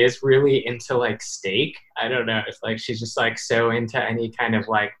just is really into like steak. I don't know. It's like she's just like so into any kind of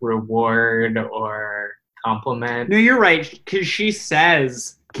like reward or compliment. No, you're right. Because she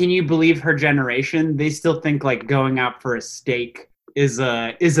says, can you believe her generation? They still think like going out for a steak is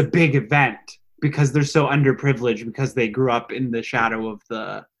a big event because they're so underprivileged because they grew up in the shadow of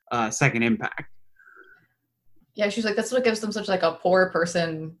the Second Impact. Yeah, she's like, that's what gives them such like a poor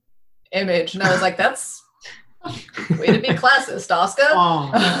person image. And I was like, that's way to be classist, Asuka.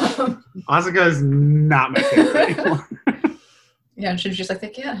 Oh. Asuka is not my favorite anymore. Yeah, and she's like, they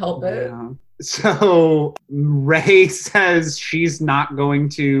can't help it. Yeah. So Rei says she's not going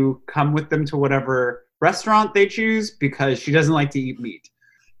to come with them to whatever restaurant they choose because she doesn't like to eat meat.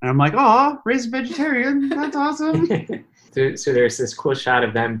 And I'm like, oh, Rei's a vegetarian. That's awesome. So there's this cool shot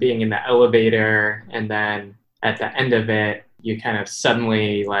of them being in the elevator, and then at the end of it, you kind of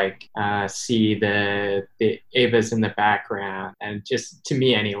suddenly like see the Evas in the background, and just to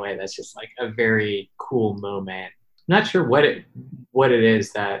me anyway, that's just like a very cool moment. I'm not sure what it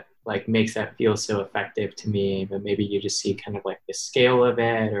is that like makes that feel so effective to me, but maybe you just see kind of like the scale of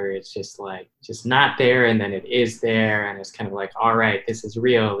it, or it's just like just not there and then it is there, and it's kind of like, all right, this is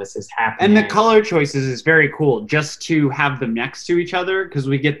real, this is happening. And the color choices is very cool just to have them next to each other, because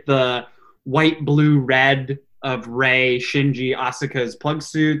we get the white, blue, red of Rei, Shinji, Asuka's plug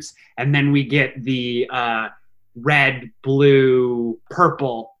suits, and then we get the red, blue,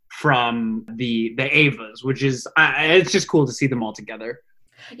 purple from the Evas, which is it's just cool to see them all together.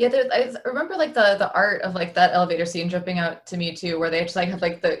 Yeah, I remember like the art of like that elevator scene jumping out to me too, where they just like have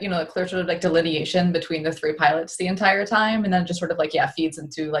like the the clear sort of like delineation between the three pilots the entire time, and then just sort of like feeds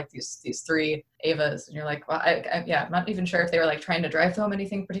into like these three Evas, and you're like, well, I'm not even sure if they were like trying to drive home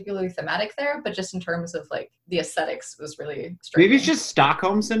anything particularly thematic there, but just in terms of like the aesthetics was really striking. Maybe it's just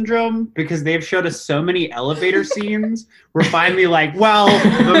Stockholm syndrome because they've showed us so many elevator scenes. We're finally like, well,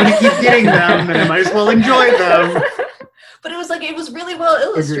 I'm gonna keep getting them, and I might as well enjoy them. But it was really well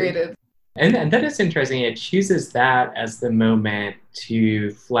illustrated. And that is interesting. It chooses that as the moment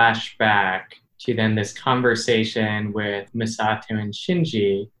to flash back to then this conversation with Misato and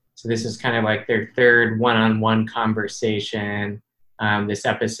Shinji. So this is kind of like their third one-on-one conversation this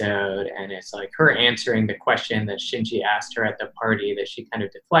episode. And it's like her answering the question that Shinji asked her at the party that she kind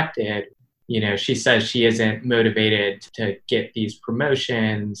of deflected. She says she isn't motivated to get these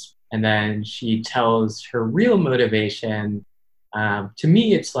promotions. And then she tells her real motivation. To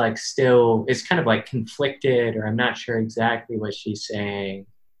me, it's like it's kind of like conflicted, or I'm not sure exactly what she's saying.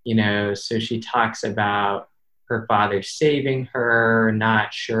 So she talks about her father saving her,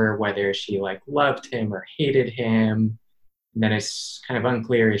 not sure whether she like loved him or hated him. And then it's kind of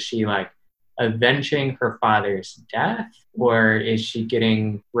unclear, is she like avenging her father's death, or is she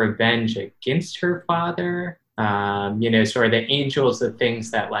getting revenge against her father? So are the angels the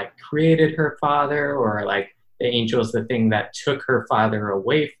things that like created her father, or like the angels the thing that took her father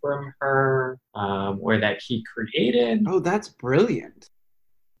away from her, or that he created? Oh, that's brilliant.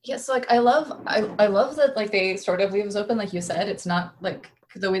 Yes, like I love that like they sort of leave us open, like you said. It's not like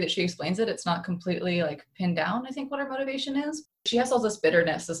the way that she explains it, it's not completely like pinned down, I think, what her motivation is. She has all this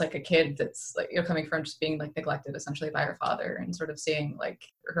bitterness as like a kid that's like, coming from just being like neglected essentially by her father, and sort of seeing like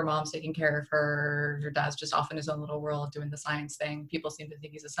her mom's taking care of her, her dad's just off in his own little world doing the science thing. People seem to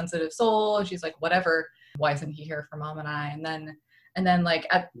think he's a sensitive soul, and she's like, whatever, why isn't he here for mom and I? And then like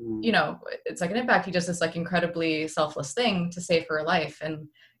at it's like an impact, he does this like incredibly selfless thing to save her life. And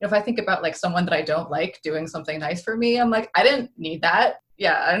if I think about like someone that I don't like doing something nice for me, I'm like, I didn't need that.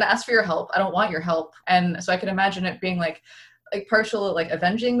 Yeah, I didn't ask for your help. I don't want your help. And so I can imagine it being like partially like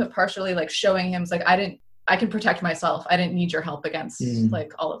avenging, but partially like showing him like, I can protect myself. I didn't need your help against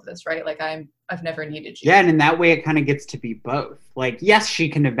like all of this, right? Like I've never needed you. Yeah, and in that way it kind of gets to be both. Like, yes, she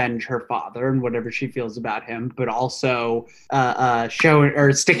can avenge her father and whatever she feels about him, but also showing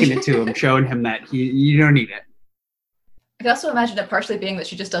or sticking it to him, showing him that you don't need it. I can also imagine it partially being that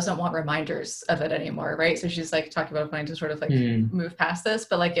she just doesn't want reminders of it anymore, right? So she's like talking about wanting to sort of like move past this.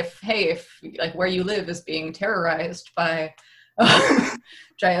 But like if like where you live is being terrorized by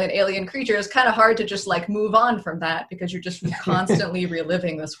giant alien creatures, kind of hard to just like move on from that, because you're just constantly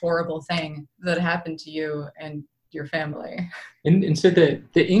reliving this horrible thing that happened to you, and your family. And so the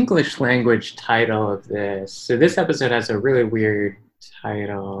English language title of this, so this episode has a really weird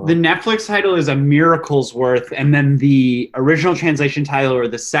title. The Netflix title is A Miracle's Worth, and then the original translation title, or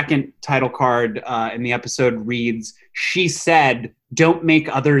the second title card in the episode, reads, "She said, don't make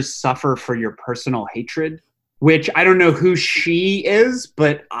others suffer for your personal hatred," which I don't know who she is,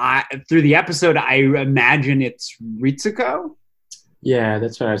 but through the episode, I imagine it's Ritsuko. Yeah,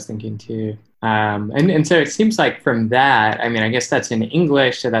 that's what I was thinking too. And so it seems like from that, I mean, I guess that's in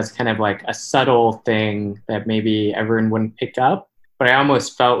English, so that's kind of like a subtle thing that maybe everyone wouldn't pick up. But I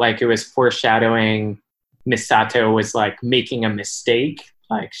almost felt like it was foreshadowing Misato was like making a mistake.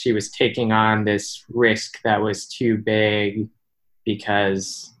 Like she was taking on this risk that was too big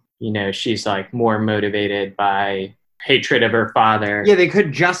because, you know, she's like more motivated by hatred of her father. Yeah, they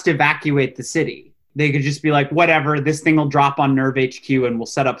could just evacuate the city. They could just be like, whatever, this thing will drop on Nerve HQ and we'll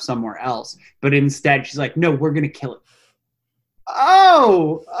set up somewhere else. But instead, she's like, no, we're going to kill it.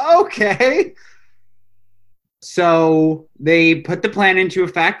 Oh, okay. So they put the plan into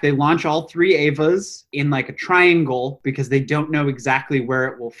effect. They launch all three Avas in like a triangle because they don't know exactly where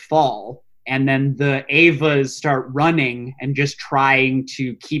it will fall. And then the Avas start running and just trying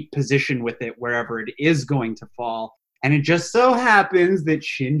to keep position with it wherever it is going to fall. And it just so happens that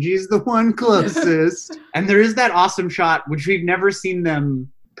Shinji's the one closest. And there is that awesome shot, which we've never seen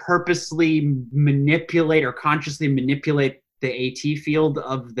them purposely manipulate or consciously manipulate the AT field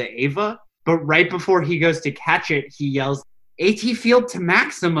of the Ava. But right before he goes to catch it, he yells, AT field to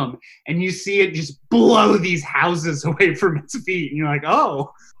maximum. And you see it just blow these houses away from its feet. And you're like,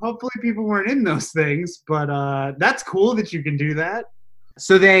 oh, hopefully people weren't in those things. But that's cool that you can do that.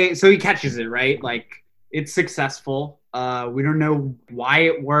 So he catches it, right? Like, it's successful. We don't know why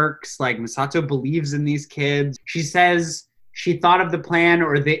it works. Like, Misato believes in these kids. She says she thought of the plan,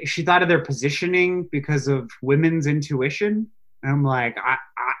 or she thought of their positioning because of women's intuition. And I'm like,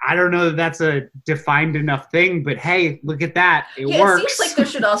 I don't know that that's a defined enough thing, but hey, look at that. It works. It seems like there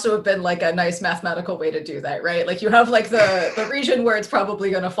should also have been like a nice mathematical way to do that, right? Like you have like the region where it's probably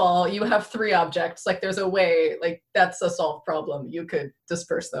going to fall. You have three objects. Like there's a way, like that's a solved problem. You could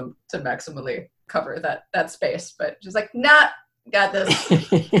disperse them to maximally cover that space, but just like, nah, got this.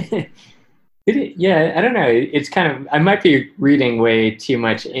 Yeah, I don't know. It's kind of, I might be reading way too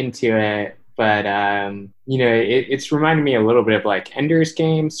much into it. But, you know, it's reminded me a little bit of like Ender's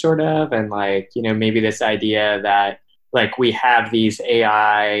Game sort of. And like, you know, maybe this idea that like we have these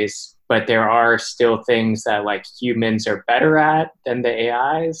AIs, but there are still things that like humans are better at than the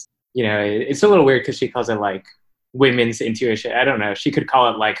AIs. You know, it's a little weird because she calls it like women's intuition. I don't know. She could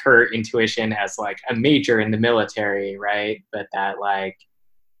call it like her intuition as like a major in the military, right? But that like,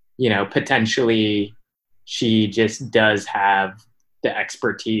 you know, potentially she just does have the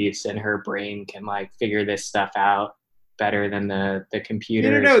expertise, and her brain can like figure this stuff out better than the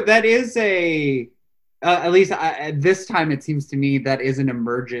computer. No, that is at least at this time it seems to me that is an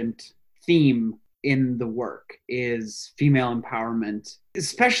emergent theme in the work, is female empowerment,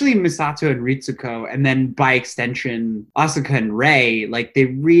 especially Misato and Ritsuko, and then by extension Asuka and Rei. Like they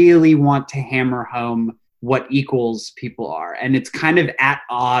really want to hammer home what equals people are. And it's kind of at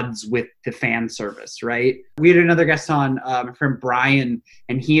odds with the fan service, right? We had another guest on, my friend Brian,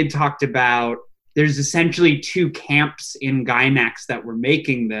 and he had talked about there's essentially two camps in Gainax that were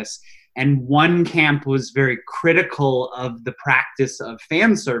making this. And one camp was very critical of the practice of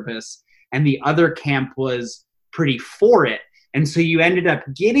fan service, and the other camp was pretty for it. And so you ended up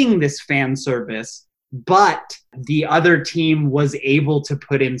getting this fan service, but the other team was able to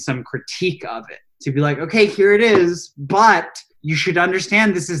put in some critique of it, to be like, okay, here it is, but you should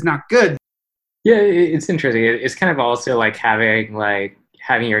understand this is not good. Yeah, it's interesting. It's kind of also like having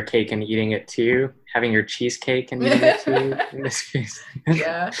your cake and eating it too, having your cheesecake and eating it too in this case.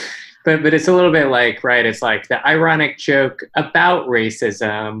 Yeah. But it's a little bit like, right, it's like the ironic joke about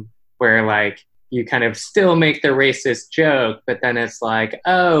racism where like you kind of still make the racist joke, but then it's like,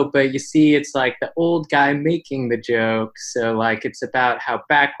 oh, but you see, it's like the old guy making the joke. So like, it's about how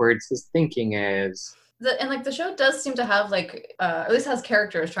backwards his thinking is. And like the show does seem to have like, at least has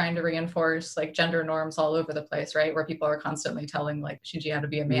characters trying to reinforce like gender norms all over the place, right? Where people are constantly telling like Shinji how to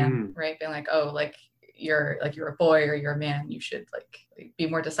be a man, right? Being like, oh, like you're a boy or you're a man, you should like be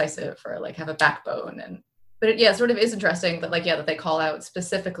more decisive or like have a backbone. But it sort of is interesting that like, that they call out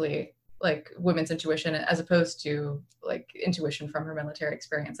specifically like women's intuition as opposed to like intuition from her military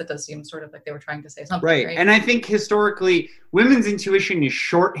experience. It does seem sort of like they were trying to say something. Right. And I think historically women's intuition is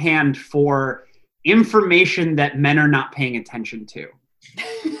shorthand for information that men are not paying attention to.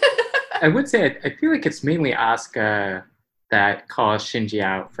 I would say I feel like it's mainly Asuka that calls Shinji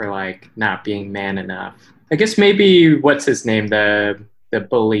out for like not being man enough. I guess maybe what's his name, the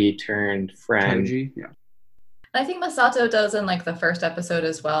bully turned friend. Toji, yeah. I think Masato does in like the first episode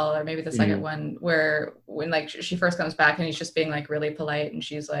as well, or maybe the second one, where when like she first comes back and he's just being like really polite, and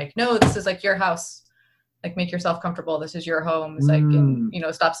she's like, "No, this is like your house. Like, make yourself comfortable. This is your home." It's like, and,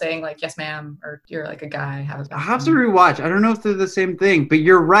 stop saying like, "Yes, ma'am," or "You're like a guy." I have to rewatch. I don't know if they're the same thing, but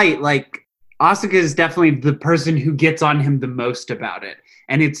you're right. Like, Asuka is definitely the person who gets on him the most about it.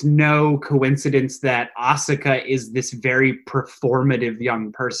 And it's no coincidence that Asuka is this very performative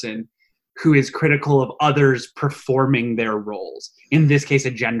young person who is critical of others performing their roles. In this case,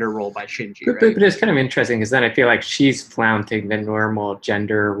 a gender role by Shinji. But it's kind of interesting because then I feel like she's flaunting the normal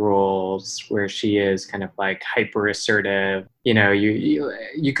gender roles where she is kind of like hyper assertive.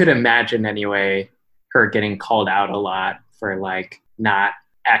 You could imagine anyway her getting called out a lot for like not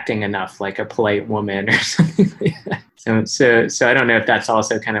acting enough like a polite woman or something like that. So I don't know if that's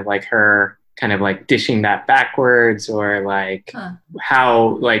also kind of like her kind of like dishing that backwards, or like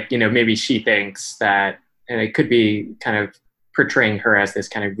how like maybe she thinks that, and it could be kind of portraying her as this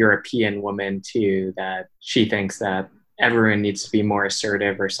kind of European woman too, that she thinks that everyone needs to be more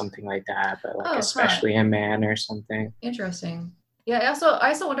assertive or something like that, but like especially a man or something. Interesting. Yeah, I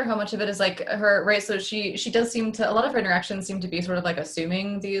also wonder how much of it is like her, right? So she does seem to, a lot of her interactions seem to be sort of like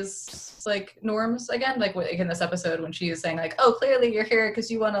assuming these like norms again, like in this episode when she is saying like, "Oh, clearly you're here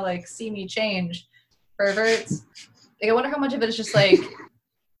because you want to like see me change, perverts." Like, I wonder how much of it is just like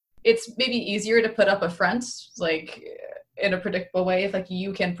it's maybe easier to put up a front like in a predictable way if like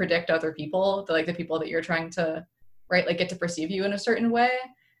you can predict other people, the people that you're trying to, right, like get to perceive you in a certain way.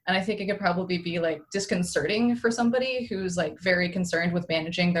 And I think it could probably be like disconcerting for somebody who's like very concerned with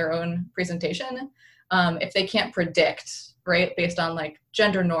managing their own presentation, if they can't predict, right, based on like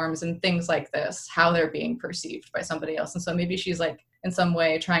gender norms and things like this, how they're being perceived by somebody else. And so maybe she's like in some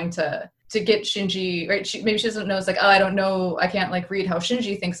way trying to get Shinji, right? Maybe she doesn't know, it's like, oh, I don't know, I can't like read how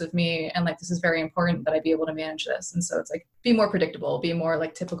Shinji thinks of me, and like this is very important that I be able to manage this. And so it's like, be more predictable, be more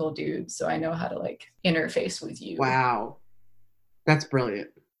like typical dude, so I know how to like interface with you. Wow, that's brilliant.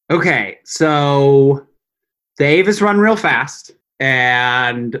 Okay, so the Avis run real fast,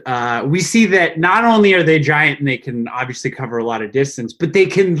 and we see that not only are they giant and they can obviously cover a lot of distance, but they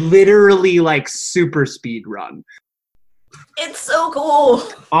can literally like super speed run. It's so cool.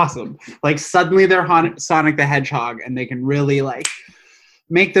 Awesome. Like suddenly they're Sonic the Hedgehog and they can really like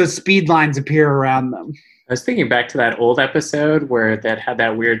make those speed lines appear around them. I was thinking back to that old episode where that had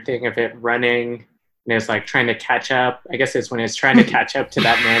that weird thing of it running and it's like trying to catch up. I guess it's when it's trying to catch up to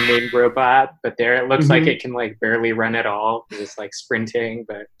that man-made robot, but there it looks like it can like barely run at all. It's like sprinting,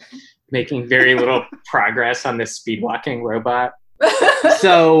 but making very little progress on this speed walking robot.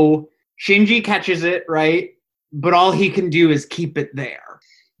 So Shinji catches it, right? But all he can do is keep it there.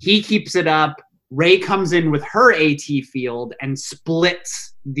 He keeps it up. Rei comes in with her AT field and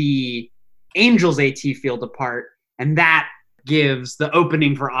splits the Angel's AT field apart, and that gives the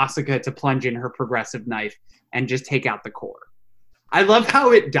opening for Asuka to plunge in her progressive knife and just take out the core. I love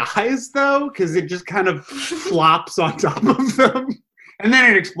how it dies, though, because it just kind of flops on top of them. And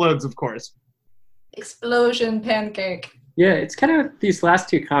then it explodes, of course. Explosion pancake. Yeah, it's kind of, these last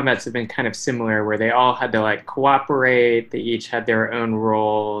two combats have been kind of similar, where they all had to like cooperate. They each had their own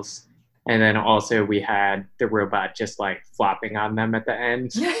roles. And then also we had the robot just like flopping on them at the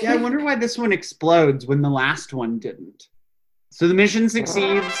end. Yeah, I wonder why this one explodes when the last one didn't. So the mission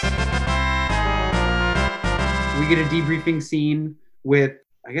succeeds. We get a debriefing scene with,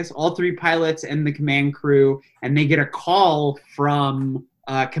 I guess, all three pilots and the command crew, and they get a call from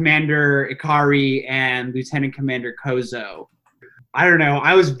Commander Ikari and Lieutenant Commander Kozo. I don't know.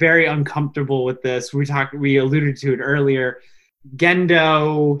 I was very uncomfortable with this. We alluded to it earlier.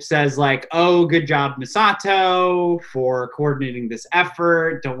 Gendo says like, "Oh, good job, Misato, for coordinating this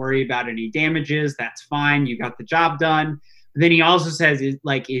effort. Don't worry about any damages. That's fine. You got the job done." But then he also says, "Is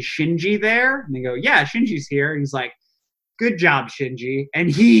Shinji there?" And they go, "Yeah, Shinji's here." And he's like, "Good job, Shinji." And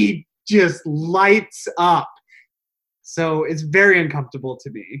he just lights up. So it's very uncomfortable to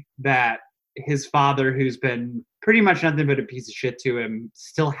me that his father, who's been pretty much nothing but a piece of shit to him,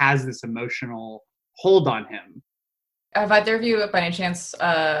 still has this emotional hold on him. Have either of you, by any chance,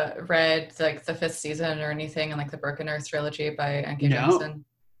 read like the 5th season or anything in like the Broken Earth trilogy by N.K. Jemisin?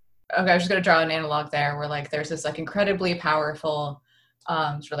 Okay, I was just gonna draw an analog there, where like there's this like incredibly powerful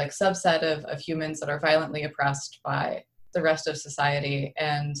sort of like subset of humans that are violently oppressed by the rest of society,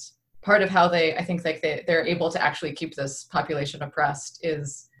 and part of how I think like they're able to actually keep this population oppressed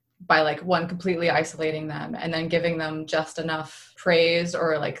is by like one, completely isolating them and then giving them just enough praise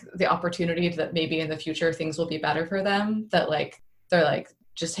or like the opportunity that maybe in the future things will be better for them, that like they're like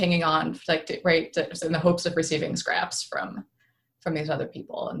just hanging on, like in the hopes of receiving scraps from these other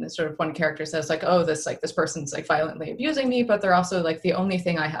people. And this sort of one character says like, oh, this person's like violently abusing me, but they're also like the only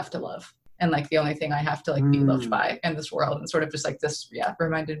thing I have to love, and like the only thing I have to like be loved by in this world. And sort of just like this,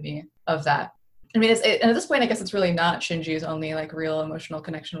 reminded me of that. I mean, and at this point, I guess it's really not Shinji's only like real emotional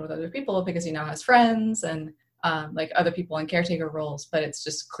connection with other people, because he now has friends and like other people in caretaker roles, but it's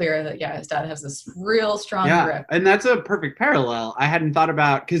just clear that his dad has this real strong grip. And that's a perfect parallel. I hadn't thought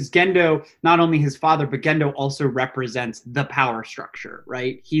about, because Gendo, not only his father, but Gendo also represents the power structure,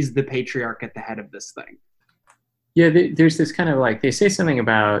 right? He's the patriarch at the head of this thing. Yeah, there's this kind of like, they say something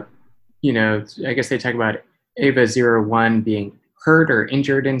about, I guess they talk about Eva 01 being hurt or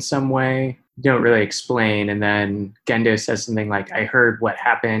injured in some way. Don't really explain, and then Gendo says something like, I heard what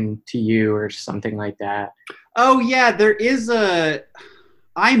happened to you, or something like that. Oh yeah, there is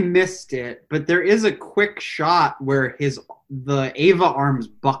I missed it, but there is a quick shot where the Eva arms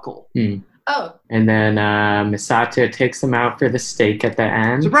buckle. Oh. And then Misato takes them out for the steak at the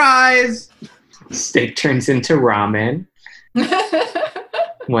end. Surprise! Steak turns into ramen.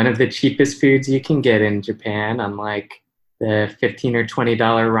 One of the cheapest foods you can get in Japan, unlike the $15 or $20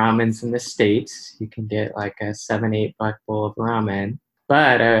 ramens in the States. You can get like a $7-8 bowl of ramen.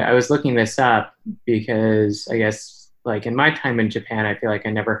 But I was looking this up because I guess like in my time in Japan, I feel like I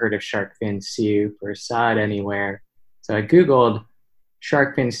never heard of shark fin soup or saw it anywhere. So I Googled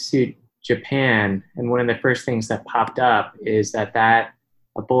shark fin soup Japan, and one of the first things that popped up is that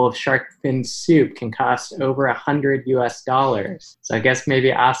a bowl of shark fin soup can cost over $100. So I guess maybe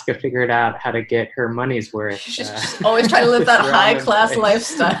Asuka figured out how to get her money's worth. She's always trying to live that high-class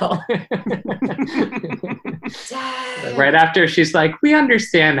lifestyle. Right after she's like, we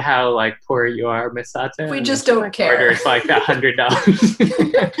understand how like poor you are, Misato. We just don't care. Orders like that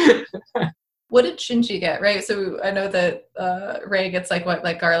 $100. What did Shinji get? Right. So I know that Rei gets like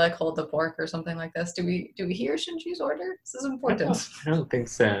garlic hold the pork or something like this. Do we hear Shinji's order? This is important. I don't think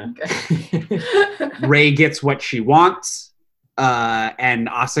so. Okay. Rei gets what she wants, and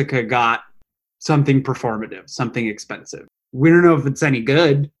Asuka got something performative, something expensive. We don't know if it's any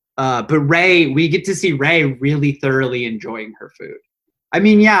good, but we get to see Rei really thoroughly enjoying her food. I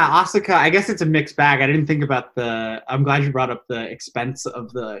mean, Asuka, I guess it's a mixed bag. I didn't think about I'm glad you brought up the expense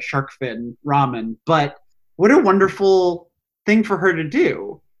of the shark fin ramen, but what a wonderful thing for her to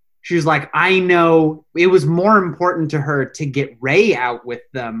do. She was like, I know it was more important to her to get Rei out with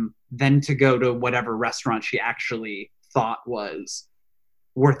them than to go to whatever restaurant she actually thought was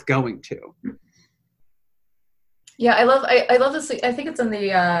worth going to. Yeah, I love this. I think it's in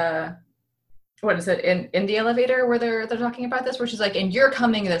the, what is it, in the elevator where they're talking about this, where she's like, and you're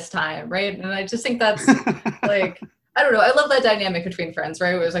coming this time, right? And I just think that's like, I don't know, I love that dynamic between friends,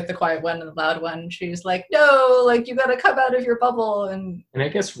 right? It was like the quiet one and the loud one. She's like, no, like you gotta come out of your bubble. And I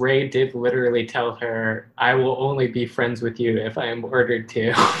guess Rei did literally tell her, I will only be friends with you if I am ordered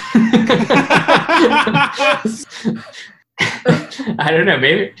to. I don't know,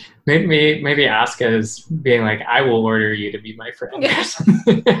 maybe Asuka is being like, I will order you to be my friend. Yes.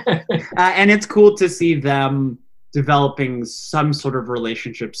 And it's cool to see them developing some sort of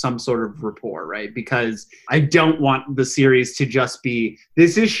relationship, some sort of rapport, right? Because I don't want the series to just be,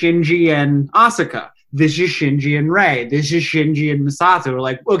 this is Shinji and Asuka, this is Shinji and Rei, this is Shinji and Misato. We're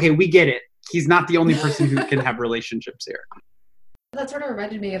like, okay, we get it. He's not the only person who can have relationships here. That sort of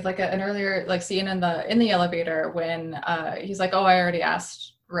reminded me of like an earlier like scene in the elevator when he's like, oh, I already asked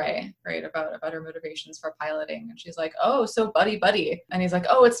Rei, right, about her motivations for piloting, and she's like, oh, so buddy, and he's like,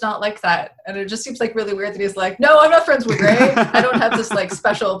 oh, it's not like that, and it just seems like really weird that he's like, no, I'm not friends with Rei. I don't have this like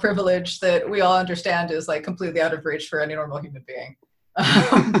special privilege that we all understand is like completely out of reach for any normal human being.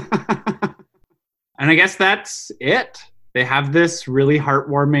 And I guess that's it. They have this really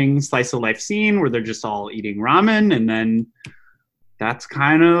heartwarming slice of life scene where they're just all eating ramen, and then that's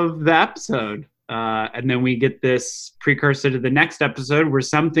kind of the episode. And then we get this precursor to the next episode where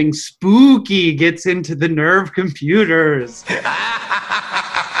something spooky gets into the nerve computers.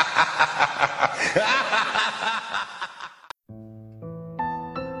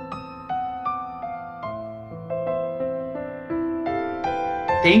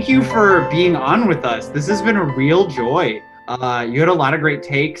 Thank you for being on with us. This has been a real joy. You had a lot of great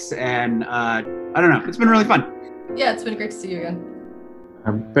takes, and I don't know, it's been really fun. Yeah, it's been great to see you again.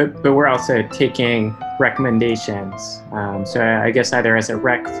 But we're also taking recommendations. So I guess either as a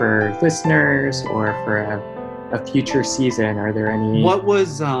rec for listeners or for a future season. Are there any? What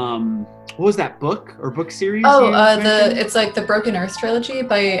was that book or book series? It's like the Broken Earth trilogy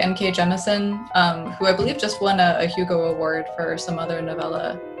by N.K. Jemisin, who I believe just won a Hugo Award for some other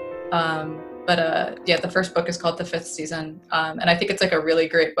novella. But yeah, the first book is called The Fifth Season. And I think it's like a really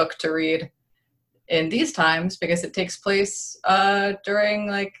great book to read in these times because it takes place during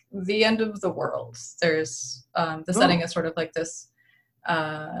like the end of the world. There's the setting is sort of like this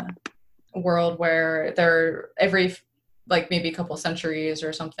world where every like maybe a couple centuries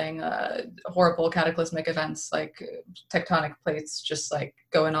or something, horrible cataclysmic events like tectonic plates just like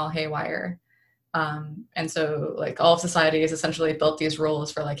going all haywire. And so like all of society has essentially built these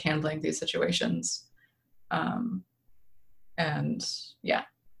rules for like handling these situations. And yeah,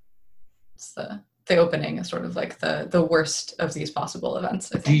 it's the opening is sort of like the worst of these possible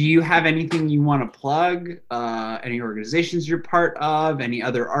events, I think. Do you have anything you want to plug? Any organizations you're part of? Any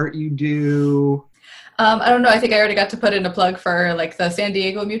other art you do? I don't know. I think I already got to put in a plug for like the San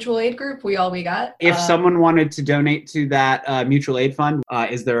Diego Mutual Aid Group, We All We Got. If someone wanted to donate to that mutual aid fund,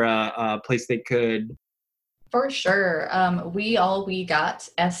 is there a place they could? For sure.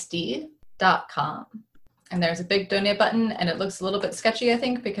 weallwegotsd.com. And there's a big donate button, and it looks a little bit sketchy, I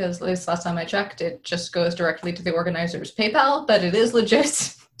think, because at least last time I checked, it just goes directly to the organizer's PayPal, but it is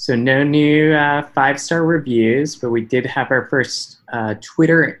legit. So no new 5-star reviews, but we did have our first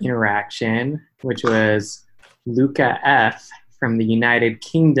Twitter interaction, which was Luca F. from the United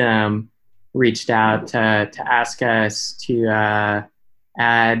Kingdom reached out to ask us to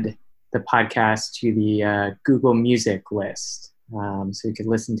add the podcast to the Google Music list, so you could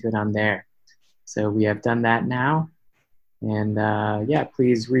listen to it on there. So we have done that now. And yeah,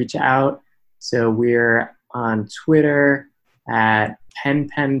 please reach out. So we're on Twitter at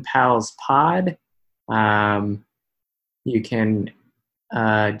PenPenPalsPod. You can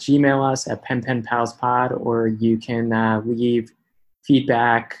Gmail us at PenPenPalsPod, or you can leave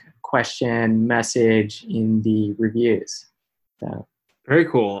feedback, question, message in the reviews. So. Very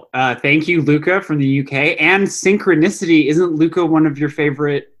cool. Thank you, Luca from the UK. And Synchronicity, isn't Luca one of your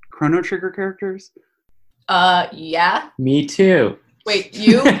favorite Chrono Trigger characters? Yeah. Me too. Wait,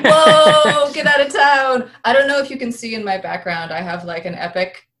 you? Whoa, get out of town. I don't know if you can see in my background. I have like an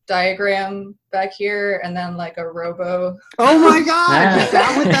epic diagram back here and then like a robo. Oh my God, is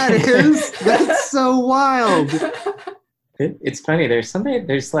that what that is? That's so wild. It's funny. There's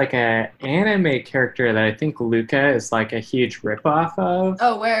like a anime character that I think Luca is like a huge ripoff of.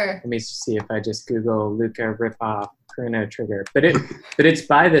 Oh, where? Let me see if I just Google Luca ripoff Chrono Trigger. But it's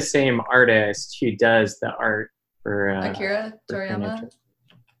by the same artist who does the art for Akira Toriyama.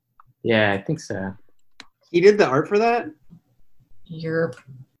 Yeah, I think so. He did the art for that? Europe.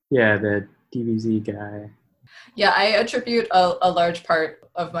 Yeah, the DBZ guy. Yeah, I attribute a large part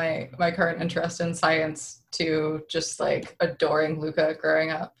of my current interest in science to just like adoring Luca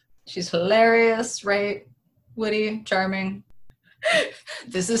growing up. She's hilarious, right? Witty, charming.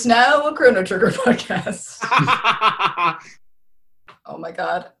 This is now a Chrono Trigger podcast. Oh my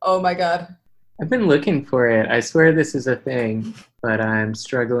God. Oh my God. I've been looking for it. I swear this is a thing, but I'm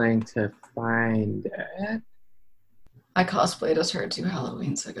struggling to find it. I cosplayed as her 2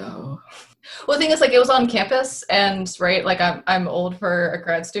 Halloweens ago. Well, the thing is, like, it was on campus, and right, like, I'm old for a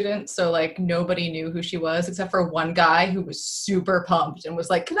grad student, so like nobody knew who she was except for one guy who was super pumped and was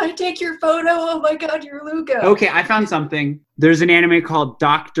like, "Can I take your photo? Oh my God, you're Luca!" Okay, I found something. There's an anime called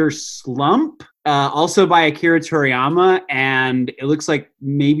Dr. Slump, also by Akira Toriyama, and it looks like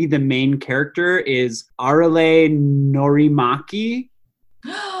maybe the main character is Arale Norimaki.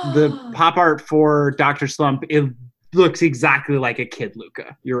 The pop art for Dr. Slump, it looks exactly like a kid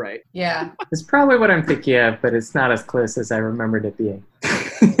Luca. You're right. Yeah. It's probably what I'm thinking of, but it's not as close as I remembered it being.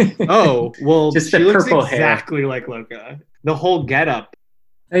 Oh, well, just she the looks purple exactly like Luca. The whole getup.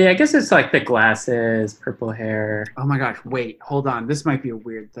 Oh, yeah, I guess it's like the glasses, purple hair. Oh my gosh, wait, hold on. This might be a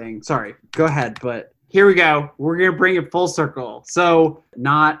weird thing. Sorry, go ahead, but here we go. We're going to bring it full circle. So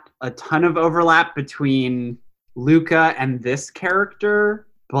not a ton of overlap between Luca and this character,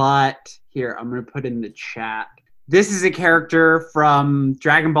 but here, I'm going to put in the chat. This is a character from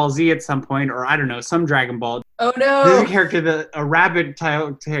Dragon Ball Z at some point, or I don't know, some Dragon Ball. Oh no! This is a character, a rabbit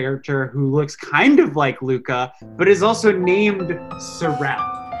type character who looks kind of like Luca, but is also named Sorel.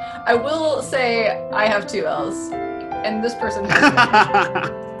 I will say I have 2 L's, and this person has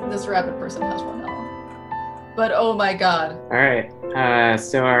this rabbit person has 1 L. But oh my God! All right.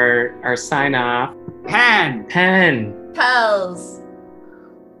 So our sign off. Pen. Pals.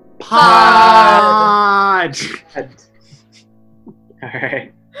 Pod. All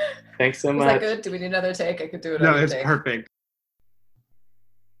right. Thanks so much. Is that good? Do we need another take? I could do it. No, it's perfect.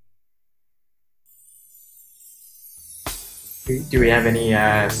 Do we have any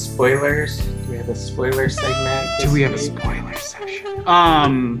spoilers? Do we have a spoiler segment? Do we have a spoiler section?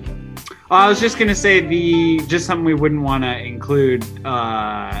 I was just gonna say just something we wouldn't want to include.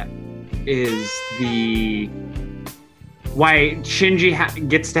 why Shinji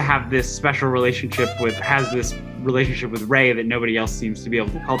gets to have this special relationship with Rei that nobody else seems to be able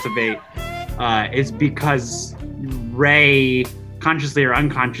to cultivate, is because Rei, consciously or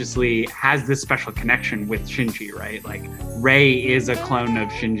unconsciously, has this special connection with Shinji, right? Like, Rei is a clone of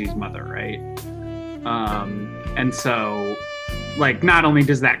Shinji's mother, right? And so, like, not only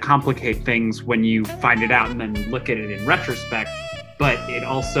does that complicate things when you find it out and then look at it in retrospect, but it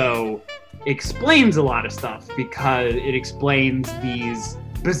also explains a lot of stuff, because it explains these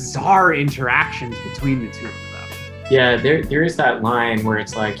bizarre interactions between the two of them. Yeah, there is that line where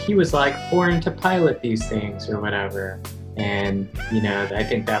it's like, he was like born to pilot these things or whatever. And, you know, I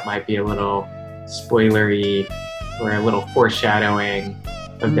think that might be a little spoilery or a little foreshadowing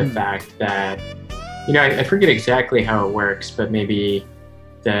of the fact that, you know, I forget exactly how it works, but maybe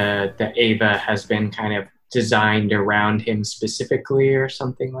the Eva has been kind of designed around him specifically or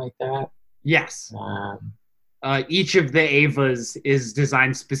something like that. Yes. Each of the Evas is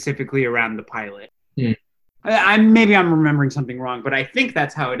designed specifically around the pilot. Maybe I'm remembering something wrong, but I think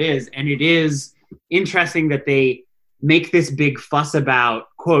that's how it is. And it is interesting that they make this big fuss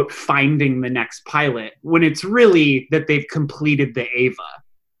about, quote, finding the next pilot, when it's really that they've completed the Eva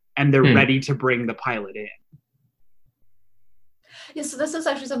and they're ready to bring the pilot in. Yeah, so this is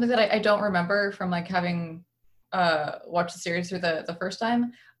actually something that I don't remember from like having watched the series through the first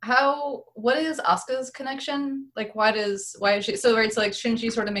time. What is Asuka's connection? Like, why is she, so right, so like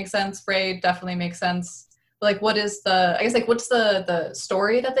Shinji sort of makes sense, Rei definitely makes sense. But like, what's the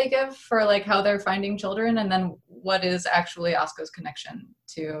story that they give for like how they're finding children, and then what is actually Asuka's connection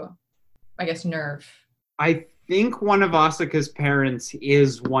to, I guess, NERV? I think one of Asuka's parents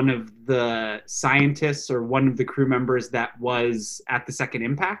is one of the scientists or one of the crew members that was at the second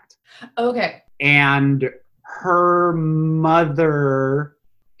impact. Okay. And her mother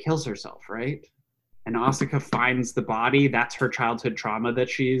kills herself, right? And Asuka finds the body. That's her childhood trauma that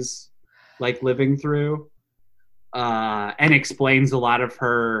she's like living through, and explains a lot of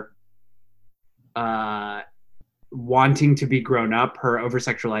her wanting to be grown up, her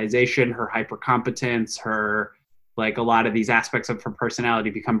over-sexualization, her hypercompetence, her, like, a lot of these aspects of her personality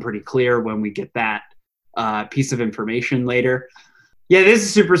become pretty clear when we get that piece of information later. Yeah, this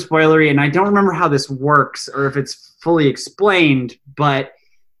is super spoilery, and I don't remember how this works or if it's fully explained, but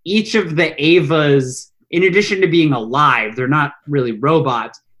each of the Evas, in addition to being alive, they're not really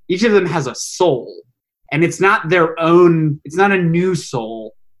robots, each of them has a soul. And it's not their own, it's not a new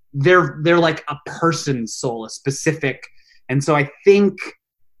soul. They're like a person's soul, a specific. And so I think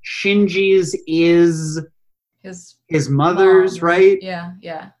Shinji's is his mother's, mom, right?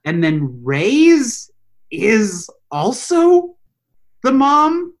 Yeah. And then Rei's is also the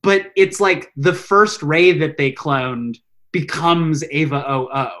mom, but it's like the first Rei that they cloned becomes Eva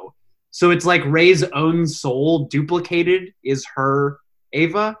 00. So it's like Rei's own soul duplicated is her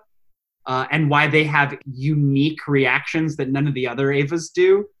Eva, and why they have unique reactions that none of the other Evas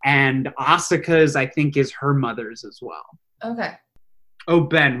do. And Asuka's, I think, is her mother's as well. Okay. Oh,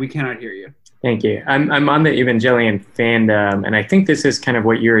 Ben, we cannot hear you. Thank you. I'm on the Evangelion fandom, and I think this is kind of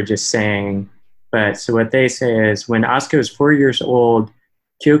what you were just saying. But so what they say is, when Asuka was 4 years old,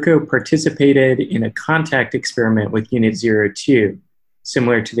 Kyoko participated in a contact experiment with Unit 02,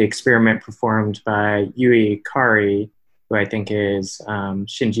 similar to the experiment performed by Yui Kari, who I think is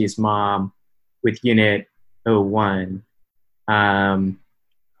Shinji's mom, with Unit 01. And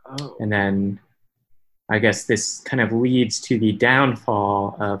then I guess this kind of leads to the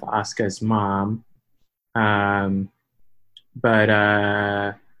downfall of Asuka's mom.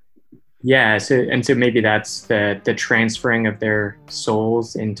 Yeah, so maybe that's the transferring of their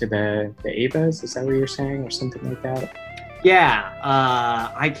souls into the Evas. Is that what you're saying, or something like that? Yeah,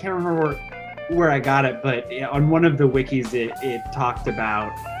 I can't remember where I got it, but on one of the wikis it talked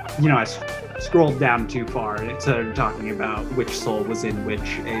about, I scrolled down too far and it started talking about which soul was in which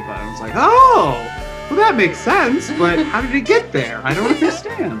Eva. I was like, oh, well, that makes sense, but how did it get there? I don't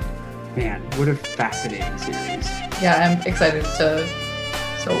understand. Man, what a fascinating series. Yeah, I'm excited to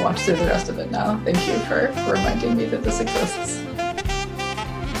watch through the rest of it now. Thank you for reminding me that this exists.